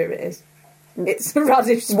radish spirit is. It's a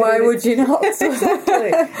radish spirit. Why would you not?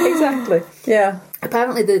 Exactly. Yeah.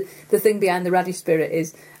 Apparently the thing behind the radish spirit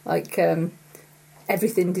is, like,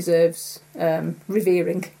 everything deserves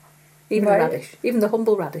revering. Even the radish. Even the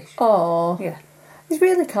humble radish. Oh. Yeah. He's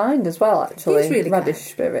really kind as well, actually. He's really radish kind.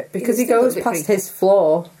 spirit. Because he goes past his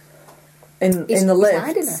floor in the lift. He's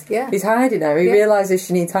hiding her, yeah. He's hiding her. He realises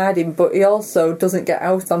she needs hiding, but he also doesn't get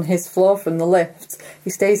out on his floor from the lift. He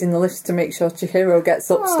stays in the lift to make sure Chihiro gets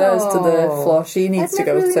upstairs to the floor she needs to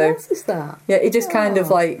go really to. Noticed that. Yeah, he just kind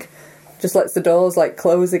of just lets the doors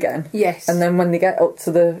close again. Yes. And then when they get up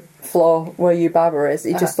to the floor where Yubaba is,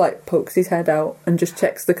 he just pokes his head out and just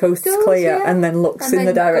checks the coast is clear and then looks in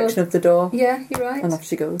the direction of the door. Yeah, you're right. And off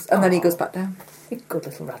she goes. And then he goes back down. A good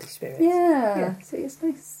little radish spirit. Yeah. See, it's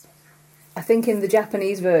nice. I think in the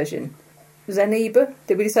Japanese version, Zeniba.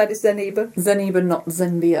 Did we decide it's Zeniba? Zeniba, not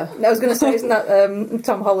Zenbia. I was going to say, isn't that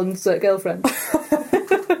Tom Holland's girlfriend?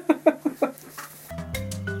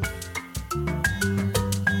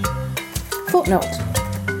 Footnote.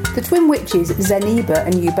 The twin witches Zeniba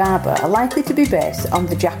and Yubaba are likely to be based on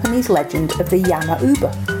the Japanese legend of the Yama Uba,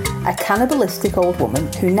 a cannibalistic old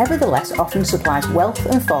woman who nevertheless often supplies wealth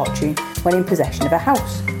and fortune when in possession of a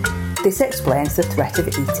house. This explains the threat of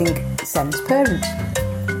eating Sen's parents.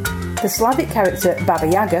 The Slavic character Baba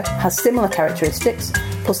Yaga has similar characteristics,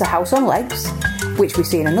 plus a house on legs, which we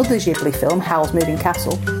see in another Ghibli film, Howl's Moving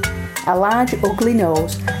Castle, a large ugly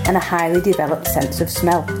nose and a highly developed sense of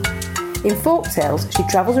smell. In folk tales, she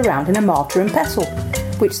travels around in a mortar and pestle,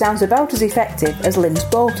 which sounds about as effective as Lynn's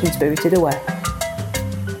boat in Spirited Away.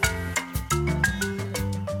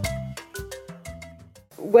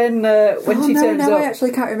 When she turns up, I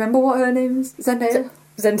actually can't remember what her name's. Zendaya.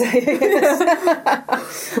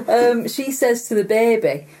 Yes. She says to the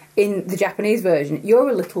baby in the Japanese version, "You're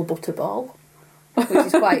a little butterball," which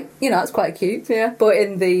is quite, it's quite cute. Yeah. But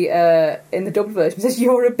in the dubbed version, it says,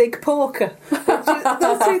 "You're a big porker."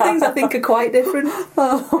 Those two things I think are quite different.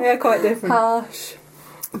 Oh, yeah, quite different. Harsh.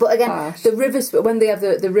 But again, the river when they have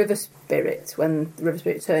the river spirit, when the river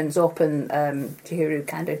spirit turns up and Chihiro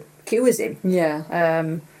kind of cures him. Yeah.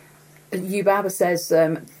 Yubaba says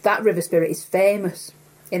that river spirit is famous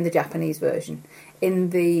in the Japanese version. In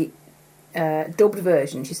the dubbed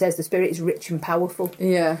version, she says the spirit is rich and powerful.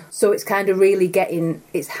 Yeah. So it's kind of really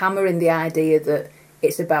it's hammering the idea that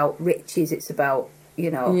it's about riches, it's about,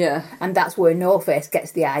 Yeah. And that's where No Face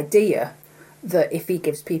gets the idea that if he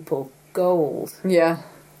gives people gold, Yeah.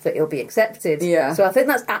 that he'll be accepted. Yeah. So I think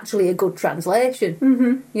that's actually a good translation.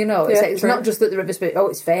 Mm-hmm. It's not just that the river spirit,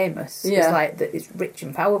 it's famous. Yeah. It's like that it's rich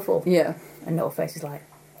and powerful. Yeah. And No Face is like,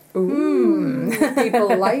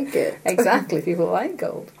 people like it. Exactly, people like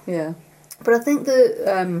gold. Yeah. But I think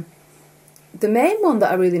the main one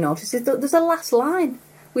that I really noticed is that there's a last line,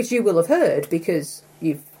 which you will have heard because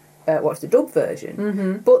you've watched the dub version.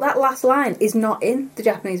 Mm-hmm. But that last line is not in the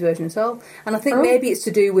Japanese version at all. And I think maybe it's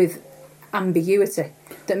to do with ambiguity,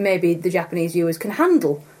 that maybe the Japanese viewers can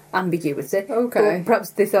handle ambiguity. Okay. But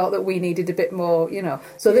perhaps they thought that we needed a bit more,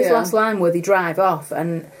 So this last line where they drive off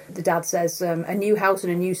and the dad says, a new house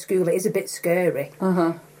and a new school, it is a bit scary.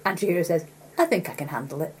 Uh-huh. And Chihiro says, I think I can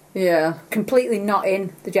handle it. Yeah. Completely not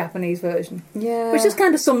in the Japanese version. Yeah. Which just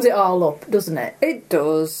kind of sums it all up, doesn't it? It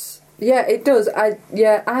does. Yeah, it does.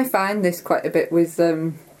 I find this quite a bit with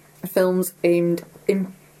films aimed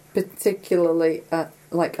in particularly at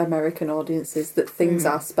American audiences, that things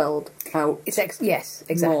are spelled out. Yes,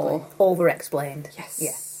 exactly. More. Over-explained.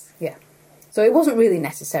 Yes. Yeah. So it wasn't really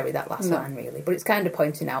necessary, that last line, really, but it's kind of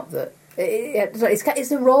pointing out that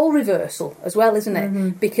it's a role reversal as well, isn't it? Mm-hmm.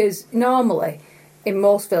 Because normally, in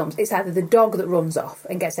most films, it's either the dog that runs off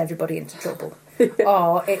and gets everybody into trouble,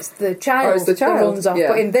 or it's the child that runs off. Yeah.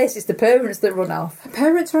 But in this, it's the parents that run off.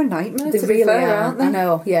 Parents are a nightmare, they to really be fair, are. aren't they? I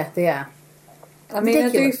know, yeah, they are. I mean,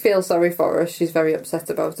 ridiculous. I do feel sorry for her. She's very upset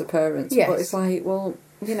about her parents. Yes. But it's like, well,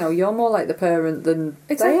 you're more like the parent than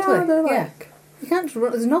exactly. they are. They're yeah. You can't just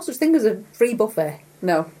run. There's no such thing as a free buffet.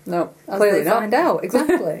 No. As Clearly they not. find out,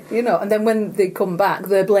 exactly. And then when they come back,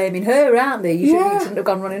 they're blaming her, aren't they? You shouldn't have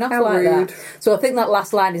gone running off How like rude. that. So I think that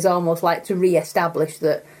last line is almost like to re-establish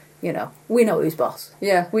that, we know who's boss.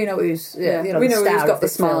 Yeah. We know who's, we know the who's star got of the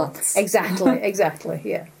this film. smarts. Exactly,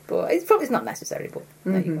 yeah. But it's not necessary, but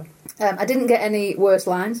there you go. I didn't get any worse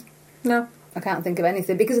lines. No. I can't think of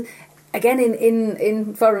anything because, again,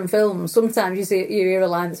 in foreign films, sometimes you hear a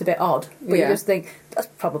line that's a bit odd, but you just think that's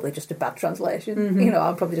probably just a bad translation.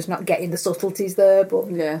 I'm probably just not getting the subtleties there. But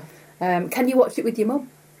can you watch it with your mum?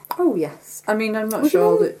 Oh yes. I mean, I'm not Would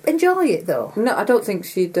sure you that enjoy it though. No, I don't think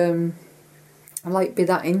she'd be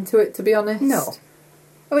that into it, to be honest. No.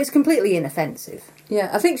 Oh, it's completely inoffensive. Yeah,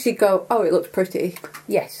 I think she'd go, "Oh, it looks pretty."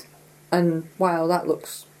 Yes. And wow, that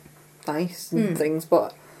looks nice and things,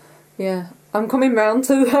 but yeah. I'm coming round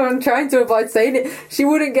to her and trying to avoid saying it. She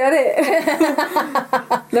wouldn't get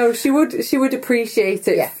it. No, she would appreciate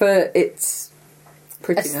it for its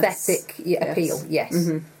prettiness. Aesthetic appeal,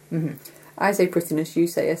 yes. I say prettiness, you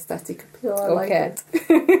say aesthetic appeal. I like it.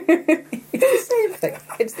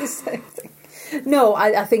 It's the same thing. No,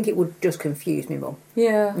 I think it would just confuse me, Mum.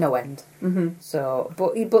 Yeah. No end. So,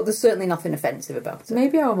 but there's certainly nothing offensive about it.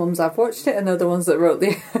 Maybe our mums have watched it and they're the ones that wrote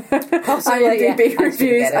the Possibly, IMDb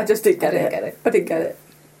reviews. I just didn't get it. I didn't get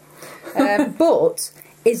it. But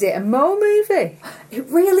is it a Mo movie? It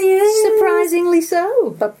really is. Surprisingly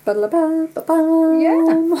so.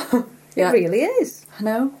 Yeah. It really is. I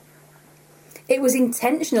know. It was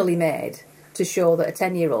intentionally made to show that a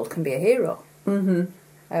 10-year-old can be a hero.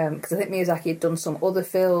 Because I think Miyazaki had done some other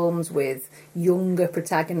films with younger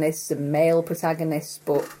protagonists and male protagonists,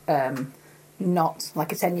 but not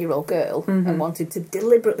like a 10-year-old girl, and wanted to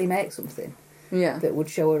deliberately make something that would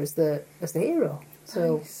show her as the hero.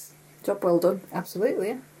 So, nice. Job well done. Absolutely,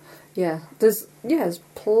 yeah. Yeah, there's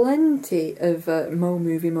plenty of Mo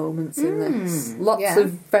movie moments in this. Lots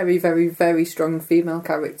of very, very, very strong female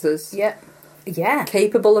characters. Yeah.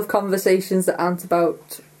 Capable of conversations that aren't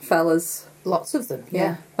about fellas. Lots of them,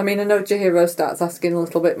 yeah. I mean, I know Chihiro starts asking a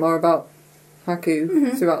little bit more about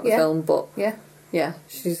Haku throughout the film, but yeah,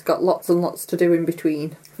 she's got lots and lots to do in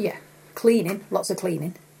between. Yeah. Cleaning, lots of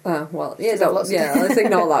cleaning. Well, let's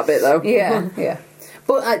ignore that bit though. Yeah.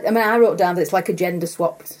 But I wrote down that it's like a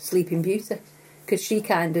gender-swapped Sleeping Beauty, because she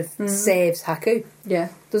kind of saves Haku. Yeah.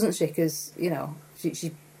 Doesn't she? Because,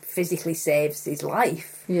 she physically saves his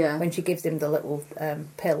life when she gives him the little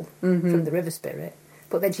pill from the river spirit.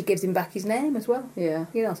 But then she gives him back his name as well. Yeah.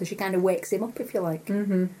 So she kind of wakes him up, if you like.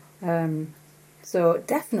 So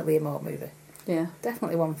definitely a Mo movie. Yeah.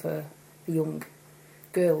 Definitely one for the young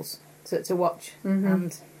girls to watch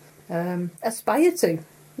and aspire to.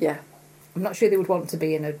 Yeah. I'm not sure they would want to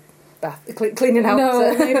be in a bath cleaning out.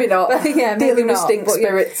 No, maybe not. Maybe not. Stink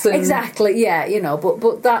spirits. And... Exactly,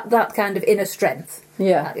 but that kind of inner strength.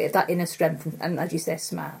 Yeah. That inner strength and as you say,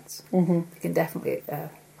 smarts. You can definitely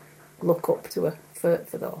look up to her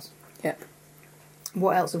for those. Yep.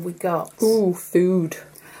 What else have we got? Ooh, food.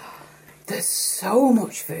 There's so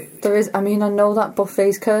much food. There is. I mean, I know that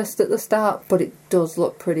buffet's cursed at the start, but it does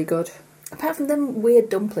look pretty good. Apart from them weird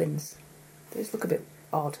dumplings, they just look a bit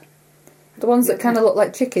odd. The ones that kind of look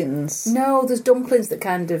like chickens? No, there's dumplings that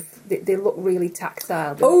kind of... They look really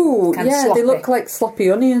tactile. They look like sloppy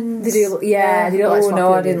onions. They do look... Yeah, they do look like sloppy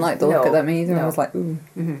onions. I didn't like the look of them either. No. I was like, ooh.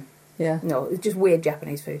 Yeah. No, it's just weird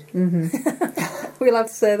Japanese food. We're allowed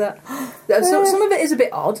to say that. So, some of it is a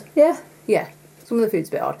bit odd. Yeah. Yeah, some of the food's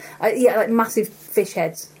a bit odd. Like massive fish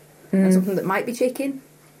heads. And something that might be chicken.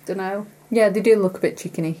 Don't know. Yeah, they do look a bit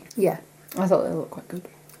chickeny. Yeah. I thought they looked quite good.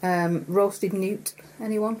 Roasted newt,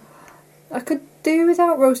 anyone? I could do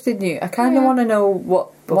without roasted newt. I kind of want to know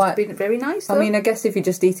what... Must have been very nice, though. I mean, I guess if you're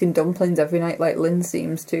just eating dumplings every night like Lynn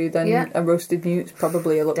seems to, then a roasted newt's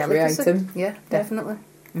probably a luxury Delicacy. item. Yeah, definitely.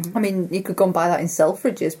 I mean, you could go and buy that in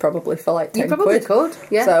Selfridges probably for like 10 quid. You probably could,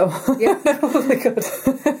 yeah. So, yeah, probably could.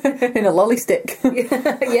 In a lolly stick.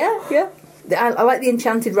 Yeah. I like the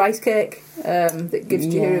enchanted rice cake that gives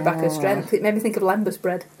Chihiro back her strength. It made me think of lembas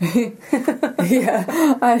bread. Yeah,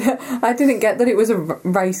 I didn't get that it was a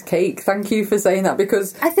rice cake. Thank you for saying that,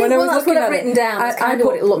 because I think when I was that's looking what I've at written it, down. That's kind of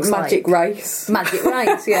what it looks magic like. Rice. Magic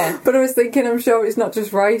rice, yeah. But I was thinking, I'm sure it's not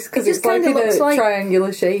just rice, because it's like in a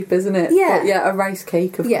triangular shape, isn't it? Yeah. But yeah, a rice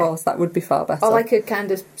cake, of course, that would be far better. Or like a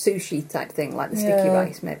kind of sushi type thing, like the sticky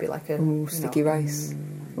rice, maybe like a... Ooh, sticky rice.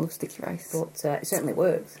 Oh, sticky rice. But it certainly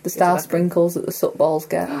works. The star sprinkles that the soot balls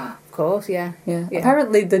get. Of course, yeah.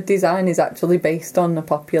 Apparently the design is actually based on a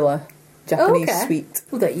popular Japanese sweet.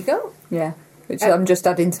 Well, there you go. Yeah. Which I'm just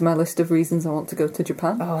adding to my list of reasons I want to go to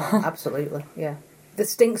Japan. Oh, absolutely, yeah. The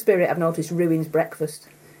stink spirit, I've noticed, ruins breakfast.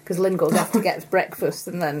 because Lynn goes off to get breakfast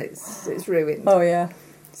and then it's ruined. Oh yeah.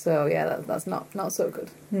 So yeah, that's not so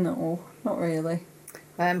good. No, not really.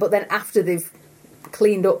 But then after they've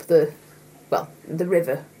cleaned up the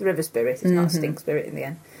river spirit, it's not a stink spirit in the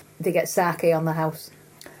end, they get sake on the house.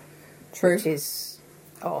 True. Which is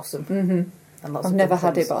awesome. Mm-hmm. And lots I've of never good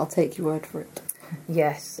had things. it, but I'll take your word for it.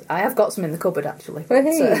 Yes, I have got some in the cupboard actually. But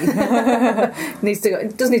hey.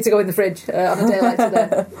 It does need to go in the fridge on a day like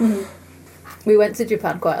today. We went to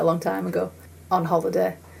Japan quite a long time ago on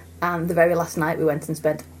holiday, and the very last night we went and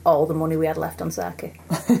spent all the money we had left on sake.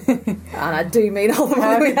 And I do mean all the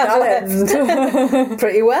money we had left.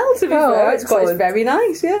 Pretty well, to be fair. It's very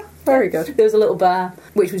nice, yeah. Very good. There was a little bar,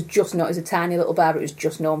 which was just known, it was a tiny little bar, but it was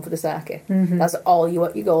just known for the sake. Mm-hmm. That's all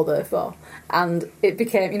you go there for. And it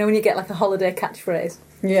became, when you get like a holiday catchphrase.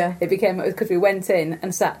 Yeah. It became, because we went in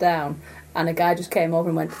and sat down, and a guy just came over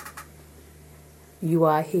and went, "You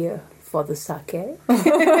are here for the sake?"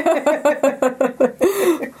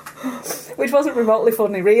 Which wasn't remotely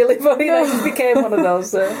funny, really, but it just became one of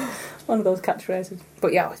those catchphrases.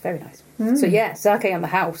 But yeah, it was very nice. So yeah, sake on the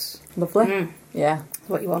house. Lovely. Yeah. That's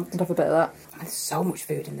what you want. I'd have a bit of that. And there's so much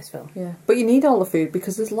food in this film. Yeah. But you need all the food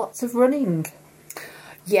because there's lots of running.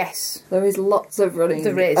 Yes. There is lots of running.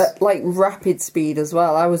 There is. At, like, rapid speed as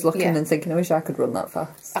well. I was looking and thinking, I wish I could run that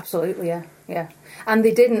fast. Absolutely, yeah. And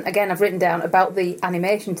they didn't, again, I've written down about the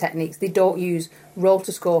animation techniques, they don't use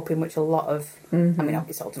rotoscoping, which a lot of, I mean,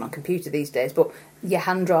 it's all done on computer these days, but your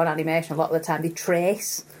hand-drawn animation, a lot of the time, they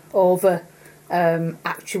trace over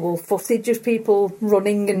actual footage of people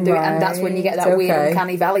running and doing, and that's when you get that weird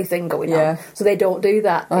uncanny valley thing going on. So they don't do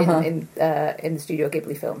that in the Studio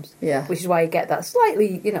Ghibli films. Yeah. Which is why you get that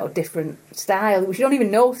slightly, different style, which you don't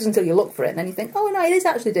even notice until you look for it, and then you think, oh no, it is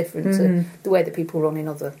actually different to the way that people run in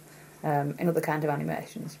other kind of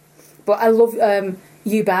animations. But I love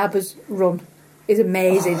Yubaba's run is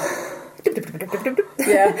amazing.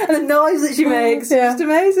 Yeah. And the noise that she makes is just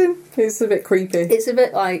amazing. It's a bit creepy. It's a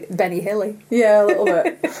bit like Benny Hilly. Yeah, a little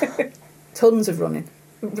bit. Tons of running.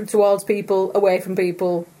 Towards people, away from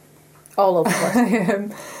people, all over the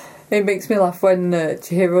place. It makes me laugh when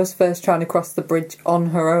Chihiro's first trying to cross the bridge on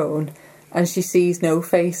her own and she sees No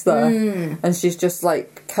Face there and she's just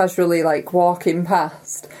like casually like walking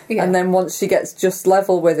past and then once she gets just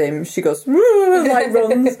level with him she goes like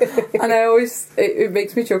runs and I always it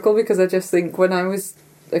makes me chuckle because I just think when I was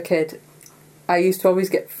a kid I used to always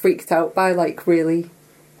get freaked out by like really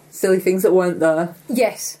silly things that weren't there.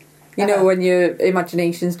 Yes. You know when your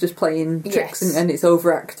imagination's just playing tricks and it's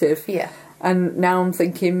overactive. Yeah. And now I'm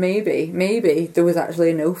thinking maybe there was actually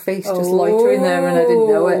a No Face just loitering there and I didn't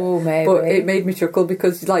know it. Maybe. But it made me chuckle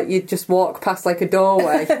because like you'd just walk past like a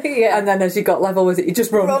doorway and then as you got level with it you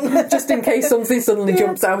just run. Just in case something suddenly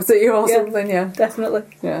jumps out at you or something. Yeah, definitely.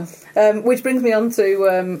 Yeah. Which brings me on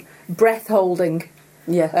to breath holding.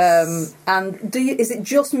 Yes. And is it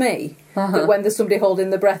just me that when there's somebody holding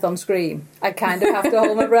the breath on screen I kind of have to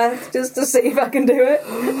hold my breath just to see if I can do it?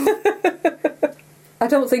 I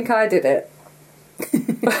don't think I did it.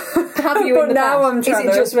 Have you? In the now past? I'm trying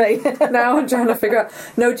Is it to, just me? Now I'm trying to figure out.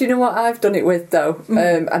 No, do you know what I've done it with though?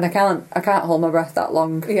 And I can't hold my breath that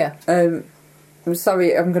long. Yeah. I'm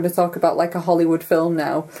sorry, I'm going to talk about like a Hollywood film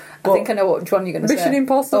now. I think I know which one you're going to say. Mission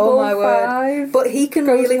Impossible. Oh my 5. word! But he can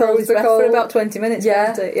really hold his breath for about 20 minutes.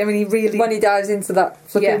 Yeah. Can't he? I mean, he really. When he dives into that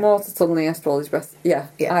flipping water tunnel, he has to hold his breath. Yeah.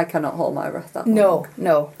 I cannot hold my breath that long.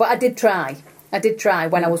 No. But I did try.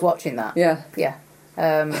 When I was watching that. Yeah. Yeah.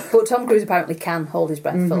 But Tom Cruise apparently can hold his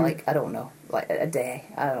breath for like I don't know, like a day.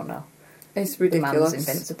 I don't know. It's ridiculous. The man's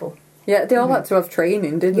invincible. Yeah, they all had to have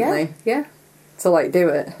training, didn't they? Yeah. To like do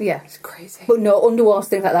it. Yeah. It's crazy. But no, underwater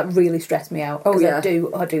things like that really stress me out. Oh yeah. I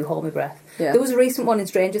do hold my breath. Yeah. There was a recent one in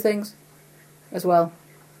Stranger Things as well.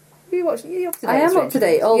 You up to date? I am up to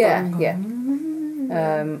date. Hold on. Yeah.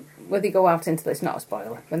 Where they go out into it's not a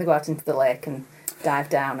spoiler. When they go out into the lake and dive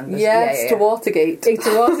down and to Watergate. To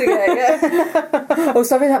Watergate, yeah. Oh,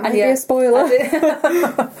 sorry, that might be a spoiler.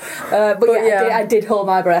 But I did hold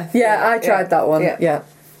my breath. Yeah, I tried that one. Yeah.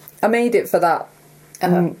 I made it for that.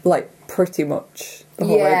 Like pretty much the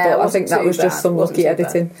whole way, but I think that was just some lucky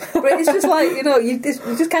editing. But it's just like you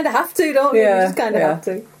just kind of have to, don't you? Yeah, you just kind of have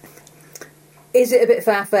to. Is it a bit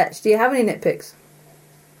far-fetched? Do you have any nitpicks?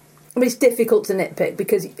 I mean, it's difficult to nitpick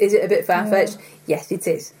because is it a bit far-fetched? Yes, it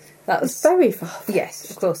is. It's very far-fetched.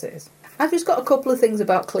 Yes, of course it is. I've just got a couple of things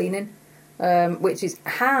about cleaning, which is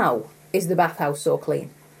how is the bathhouse so clean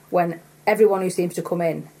when everyone who seems to come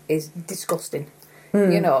in is disgusting?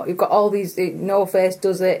 You've got all these. No Face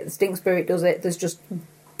does it. The Stink Spirit does it. There's just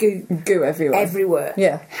goo everywhere.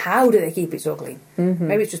 Yeah. How do they keep it so clean?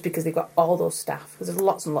 Maybe it's just because they've got all those staff. Because there's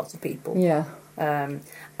lots and lots of people. Yeah. And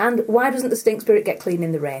why doesn't the stink spirit get clean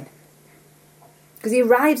in the rain? Because he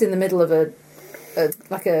arrives in the middle of a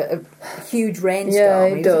huge rainstorm. Yeah,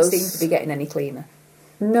 and he doesn't seem to be getting any cleaner.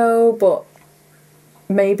 No, but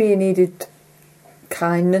maybe he needed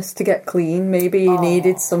kindness to get clean. Maybe he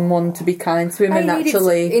needed someone to be kind to him, and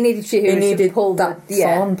actually he needed to pull that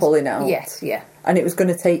thorn pulling out. Yes, yeah. And it was going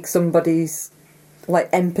to take somebody's like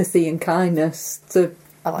empathy and kindness to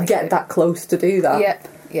get that close to do that.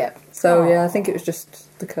 Yep. So yeah, I think it was just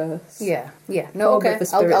the curse. Yeah. No, okay.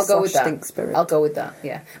 I'll go with that. Stink spirit. I'll go with that.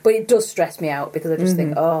 Yeah, but it does stress me out because I just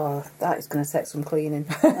think, that is going to take some cleaning.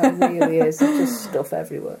 It really is. There's just stuff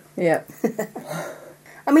everywhere. Yeah.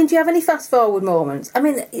 I mean, do you have any fast forward moments? I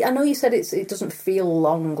mean, I know you said it doesn't feel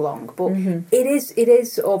long, but it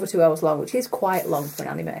is over 2 hours long, which is quite long for an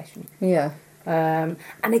animation. Yeah. And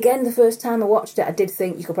again, the first time I watched it, I did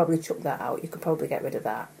think you could probably chuck that out. You could probably get rid of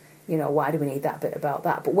that. You know, why do we need that bit about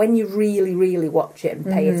that? But when you really, really watch it and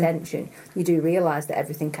pay attention, you do realise that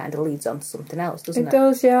everything kind of leads on to something else, doesn't it? It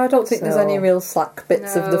does, yeah. I don't think there's any real slack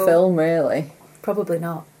bits of the film, really. Probably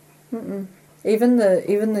not. Even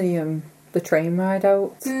the train ride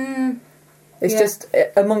out. It's just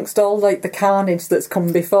amongst all like the carnage that's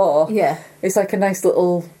come before. Yeah, it's like a nice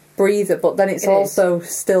little breather, but then it's also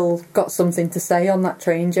still got something to say on that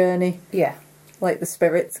train journey. Yeah. Like the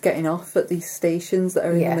spirits getting off at these stations that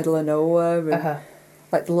are in the middle of nowhere. And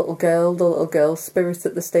like the little girl spirit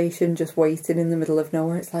at the station just waiting in the middle of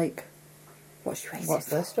nowhere. It's like, what's she waiting for? What's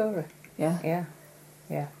their story? Yeah.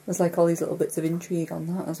 Yeah. There's like all these little bits of intrigue on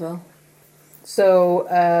that as well. So,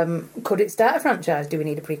 could it start a franchise? Do we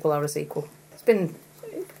need a prequel or a sequel? It's been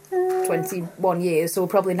 21 years, so we're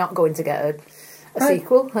probably not going to get a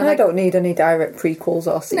sequel. I don't need any direct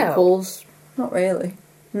prequels or sequels. No. Not really.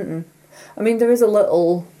 I mean, there is a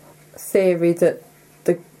little theory that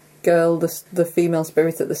the girl, the female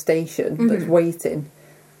spirit at the station that's waiting,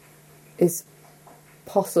 is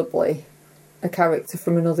possibly a character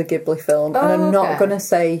from another Ghibli film, and I'm not going to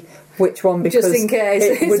say which one because just in case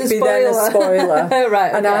it would be then a spoiler.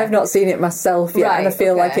 Right, and I've not seen it myself yet, and I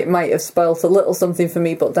feel like it might have spoilt a little something for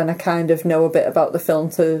me, but then I kind of know a bit about the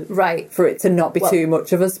film for it to not be too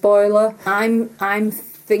much of a spoiler. I'm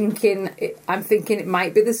thinking it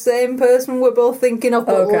might be the same person we're both thinking of,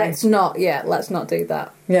 but let's not do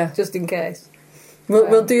that. Yeah, just in case.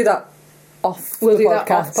 We'll do that off the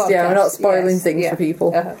podcast. Yeah, we're not spoiling things for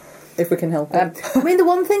people if we can help it. I mean, the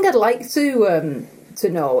one thing I'd like to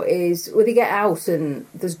know is when they get out and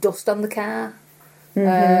there's dust on the car,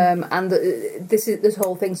 and this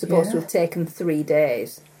whole thing's supposed to have taken 3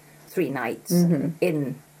 days, 3 nights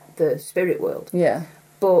in the spirit world. Yeah.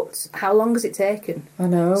 But how long has it taken? I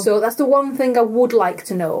know. So that's the one thing I would like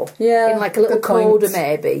to know. Yeah. In like a little coda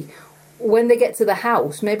maybe. When they get to the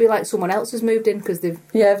house, maybe like someone else has moved in because they've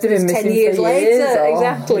been missing 10 years for later. Years or,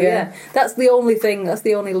 exactly, yeah. That's the only thing, that's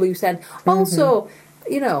the only loose end. Also,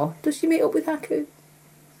 does she meet up with Haku?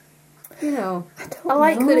 I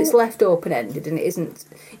like that it's left open-ended and it isn't,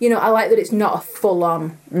 I like that it's not a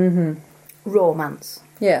full-on romance.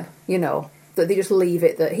 Yeah. That they just leave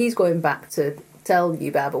it, that he's going back to tell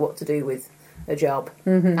Yubaba what to do with a job,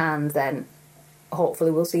 and then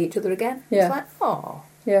hopefully we'll see each other again. Yeah. It's like, oh.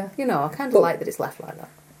 Yeah. I kind of like that it's left like that.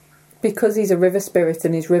 Because he's a river spirit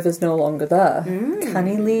and his river's no longer there, can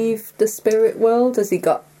he leave the spirit world? Is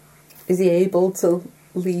he able to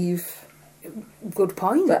leave? Good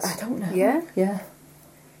point. But I don't know. Yeah. Yeah.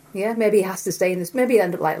 Yeah, maybe he has to stay in this. Maybe he'll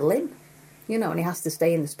end up like Lin, and he has to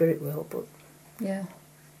stay in the spirit world. But yeah.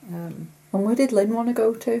 And where did Lin want to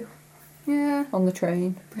go to? Yeah. On the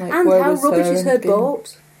train. Like, and how rubbish is her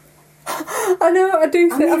boat? I know, I do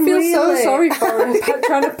think I feel so sorry for her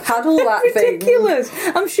trying to paddle that thing. Ridiculous.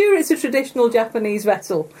 I'm sure it's a traditional Japanese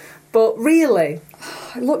vessel, but really,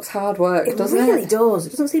 it looks hard work, doesn't it? It really does.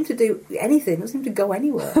 It doesn't seem to do anything. It doesn't seem to go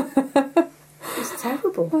anywhere. It's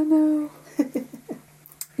terrible. I know.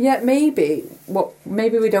 Yeah, maybe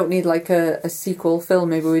we don't need like a sequel film.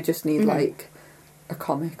 Maybe we just need like a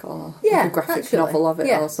comic or a graphic novel of it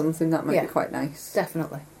or something. That might be quite nice.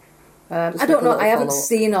 Definitely. I don't know. I haven't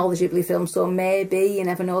seen all the Ghibli films, so maybe, you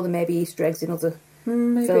never know, there may be Easter eggs in other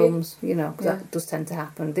films, because that does tend to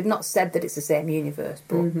happen. They've not said that it's the same universe,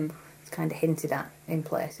 but it's kind of hinted at in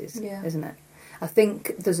places, isn't it? I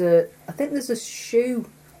think there's a shoe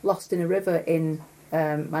lost in a river in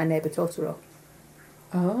My Neighbour Totoro.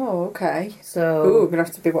 Oh, okay. So we're going to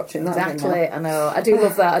have to be watching that. Exactly, I know. I do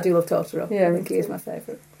love that. I do love Totoro. Yeah, I think he is my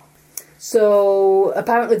favourite. So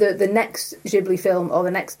apparently the next Ghibli film or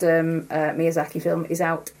the next Miyazaki film is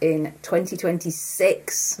out in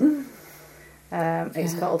 2026.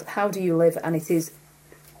 It's called How Do You Live, and it is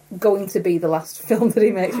going to be the last film that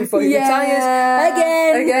he makes before he retires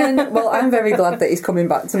again. Well, I'm very glad that he's coming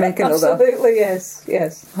back to make another. Absolutely,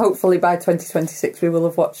 yes. Hopefully by 2026 we will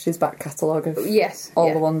have watched his back catalogue of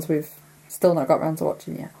all the ones we've still not got round to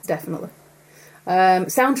watching yet. Definitely.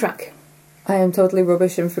 Soundtrack. I am totally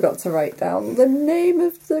rubbish and forgot to write down the name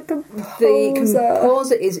of the composer. The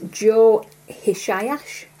composer is Joe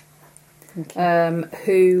Hisaishi,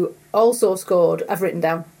 who also scored, I've written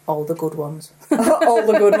down, all the good ones. All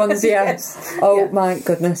the good ones, yes. Oh my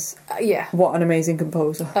goodness. Yeah. What an amazing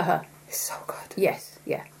composer. He's so good. Yes,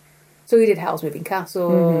 yeah. So he did Howl's Moving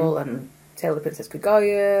Castle and Tale of the Princess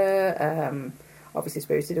Kaguya, obviously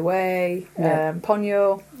Spirited Away,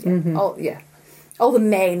 Ponyo. All the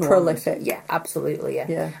main prolific ones. Yeah, absolutely,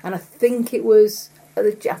 yeah. And I think it was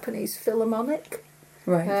the Japanese Philharmonic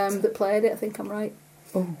that played it. I think I'm right.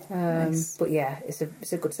 Oh, nice. But yeah, it's a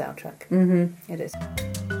good soundtrack. Mm-hmm. It is.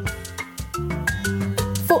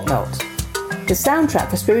 Footnote: the soundtrack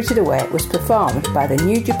for Spirited Away was performed by the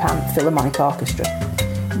New Japan Philharmonic Orchestra.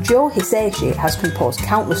 Joe Hisaishi has composed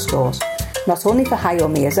countless scores, not only for Hayao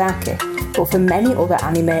Miyazaki, but for many other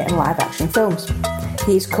anime and live-action films.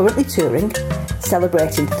 He is currently touring,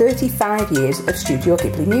 celebrating 35 years of Studio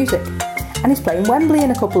Ghibli music, and is playing Wembley in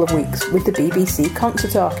a couple of weeks with the BBC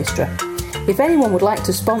Concert Orchestra. If anyone would like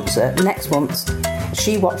to sponsor next month's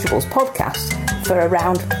She Watchables podcast for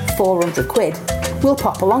around £400, we'll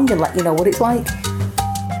pop along and let you know what it's like.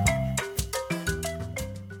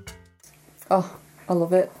 Oh, I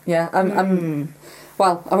love it. Yeah, I'm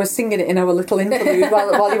well, I was singing it in our little interlude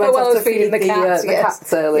while you went off to feed the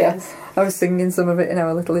cats earlier. Yes. I was singing some of it in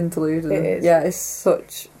our little interlude. And it is. Yeah, it's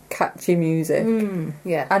such catchy music.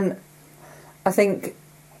 Yeah. And I think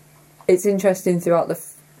it's interesting throughout the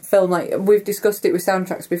film, like we've discussed it with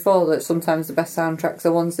soundtracks before, that sometimes the best soundtracks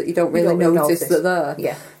are ones that you don't really notice that they're there.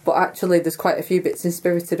 Yeah. But actually there's quite a few bits in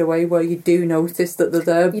Spirited Away where you do notice that they're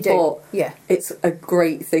there. You do. But it's a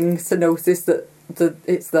great thing to notice that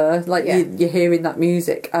it's there. Like you're hearing that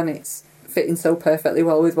music and it's fitting so perfectly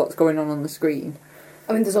well with what's going on the screen.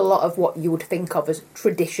 I mean, there's a lot of what you would think of as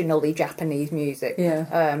traditionally Japanese music.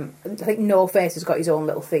 Yeah. I think No Face has got his own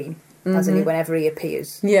little theme. Hasn't he? Whenever he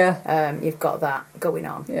appears, you've got that going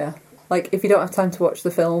on. Yeah, like if you don't have time to watch the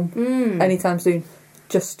film anytime soon,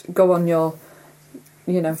 just go on your,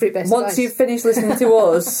 once you've finished listening to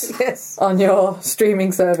us on your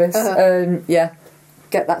streaming service,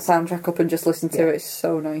 get that soundtrack up and just listen to it. It's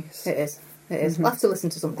so nice. It is. I'll have to listen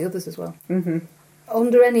to some of the others as well.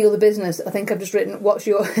 Under any other business, I think I've just written, what's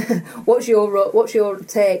your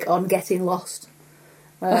take on getting lost?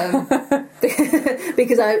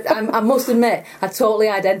 Because I must admit, I totally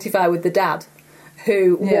identify with the dad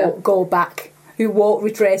who won't go back, who won't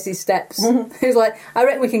retrace his steps. Who's like, I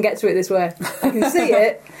reckon we can get to it this way. I can see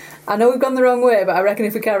it. I know we've gone the wrong way, but I reckon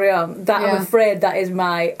if we carry on, I'm afraid that is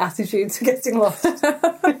my attitude to getting lost. I'm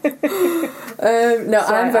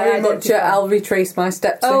very much I'll retrace my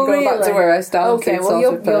steps and go back to where I started. Okay, well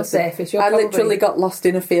you're safe. I literally got lost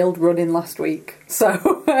in a field running last week, so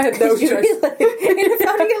I had no choice.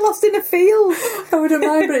 How do you get lost in a field? I wouldn't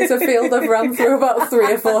mind, but it's a field I've ran through about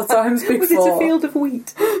 3 or 4 times before. Was it a field of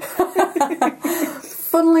wheat?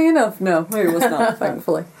 Funnily enough, no, it was not,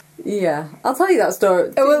 thankfully. Yeah, I'll tell you that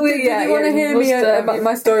story. Do you want to hear me about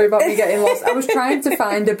my story about me getting lost? I was trying to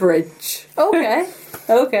find a bridge. Okay.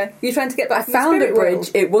 You're trying to get back. I found a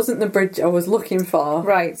bridge. It wasn't the bridge I was looking for.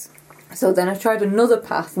 Right. So then I tried another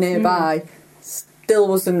path nearby. Still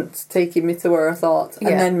wasn't taking me to where I thought,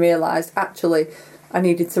 and then realised actually I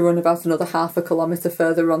needed to run about another half a kilometre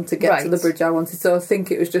further on to get to the bridge I wanted. So I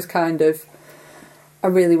think it was just kind of, I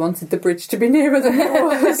really wanted the bridge to be nearer than it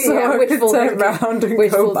was, so I could turn round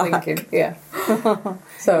and go back. Yeah.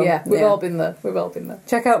 So we've all been there.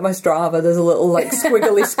 Check out my Strava. There's a little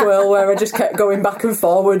squiggly squirrel where I just kept going back and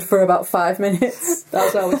forward for about 5 minutes.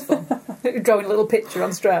 That's always fun. Drawing a little picture on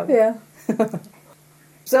Strava. Yeah.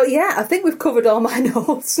 So I think we've covered all my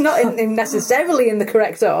notes, not in necessarily in the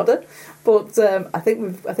correct order, but I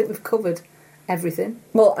think we've covered everything.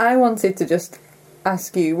 Well, I wanted to just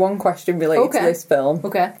ask you one question related to this film.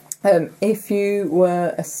 Okay. If you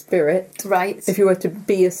were a spirit, right? If you were to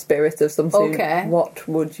be a spirit of something, what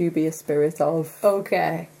would you be a spirit of?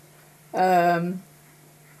 Okay. Okay,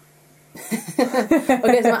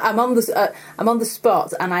 so I'm on the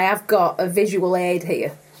spot, and I have got a visual aid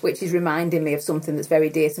here, which is reminding me of something that's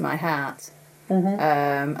very dear to my heart,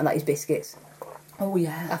 and that is biscuits. Oh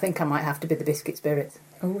yeah. I think I might have to be the biscuit spirit.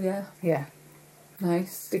 Oh yeah. Yeah.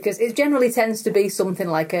 Nice. Because it generally tends to be something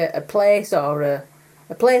like a place or an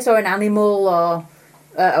animal or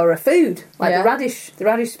a food, like the radish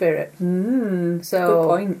spirit. So good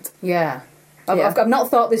point. Yeah. I've not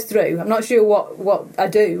thought this through. I'm not sure what I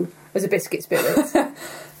do as a biscuit spirit.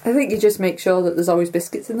 I think you just make sure that there's always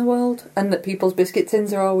biscuits in the world, and that people's biscuit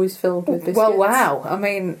tins are always filled with biscuits. Well, wow. I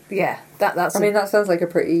mean, yeah, that sounds like a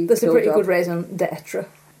pretty. That's cool a pretty job. good raison d'etre.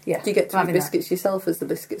 Yeah. Do you get to eat biscuits yourself as the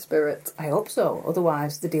biscuit spirit? I hope so.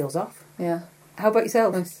 Otherwise, the deal's off. Yeah. How about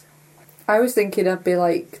yourself? Nice. I was thinking I'd be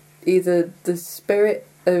like either the spirit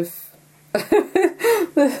of.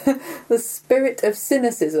 the spirit of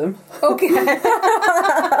cynicism. Okay.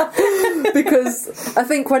 Because I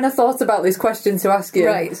think when I thought about this question to ask you,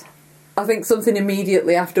 right, I think something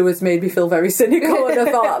immediately afterwards made me feel very cynical, and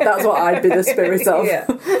I thought that's what I'd be the spirit of. Yeah.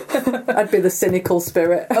 I'd be the cynical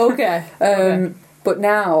spirit. Okay. But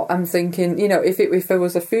now I'm thinking, if it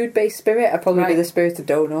was a food-based spirit, I'd probably be the spirit of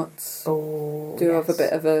donuts. Oh, have a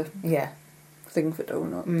bit of a thing for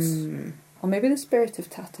donuts. Or maybe the spirit of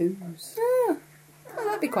tattoos. Oh,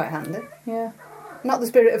 that'd be quite handy. Yeah. Not the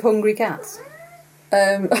spirit of hungry cats.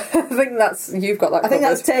 I think you've got that. I think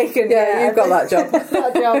that's taken. Yeah, you've got that job.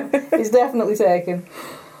 That job is definitely taken.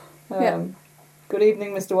 Good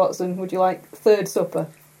evening, Mr. Watson. Would you like third supper?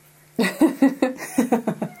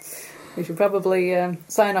 We should probably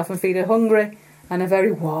sign off and feed a hungry and a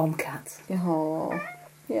very warm cat. Oh,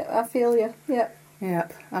 yeah, I feel you. Yep.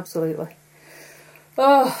 Yep, absolutely.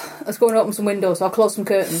 Oh, let's go and open some windows, or close some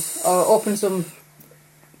curtains, or open some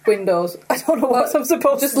windows. I don't know what I'm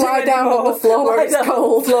supposed to do. Just lie down on the floor where it's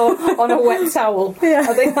cold. On a wet towel. Yeah.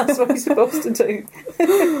 I think that's what you're supposed to do.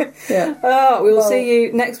 Yeah. We'll see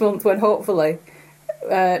you next month when hopefully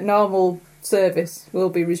normal service will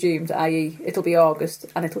be resumed, i.e. it'll be August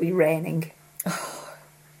and it'll be raining.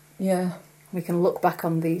 Yeah. We can look back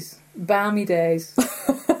on these balmy days.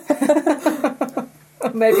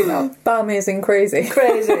 Maybe not. Balmy as in crazy.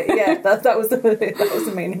 Crazy, yeah. That was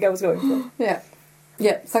the meaning I was going for. Yeah.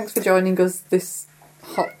 Yeah, thanks for joining us this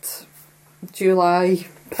hot July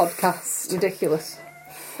podcast. Ridiculous.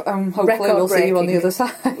 Hopefully we'll see you on the other side.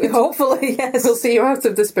 Hopefully, yes. We'll see you out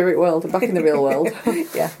of the spirit world and back in the real world.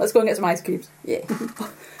 Yeah, let's go and get some ice cubes. Yeah.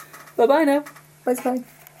 Bye-bye now. Bye-bye.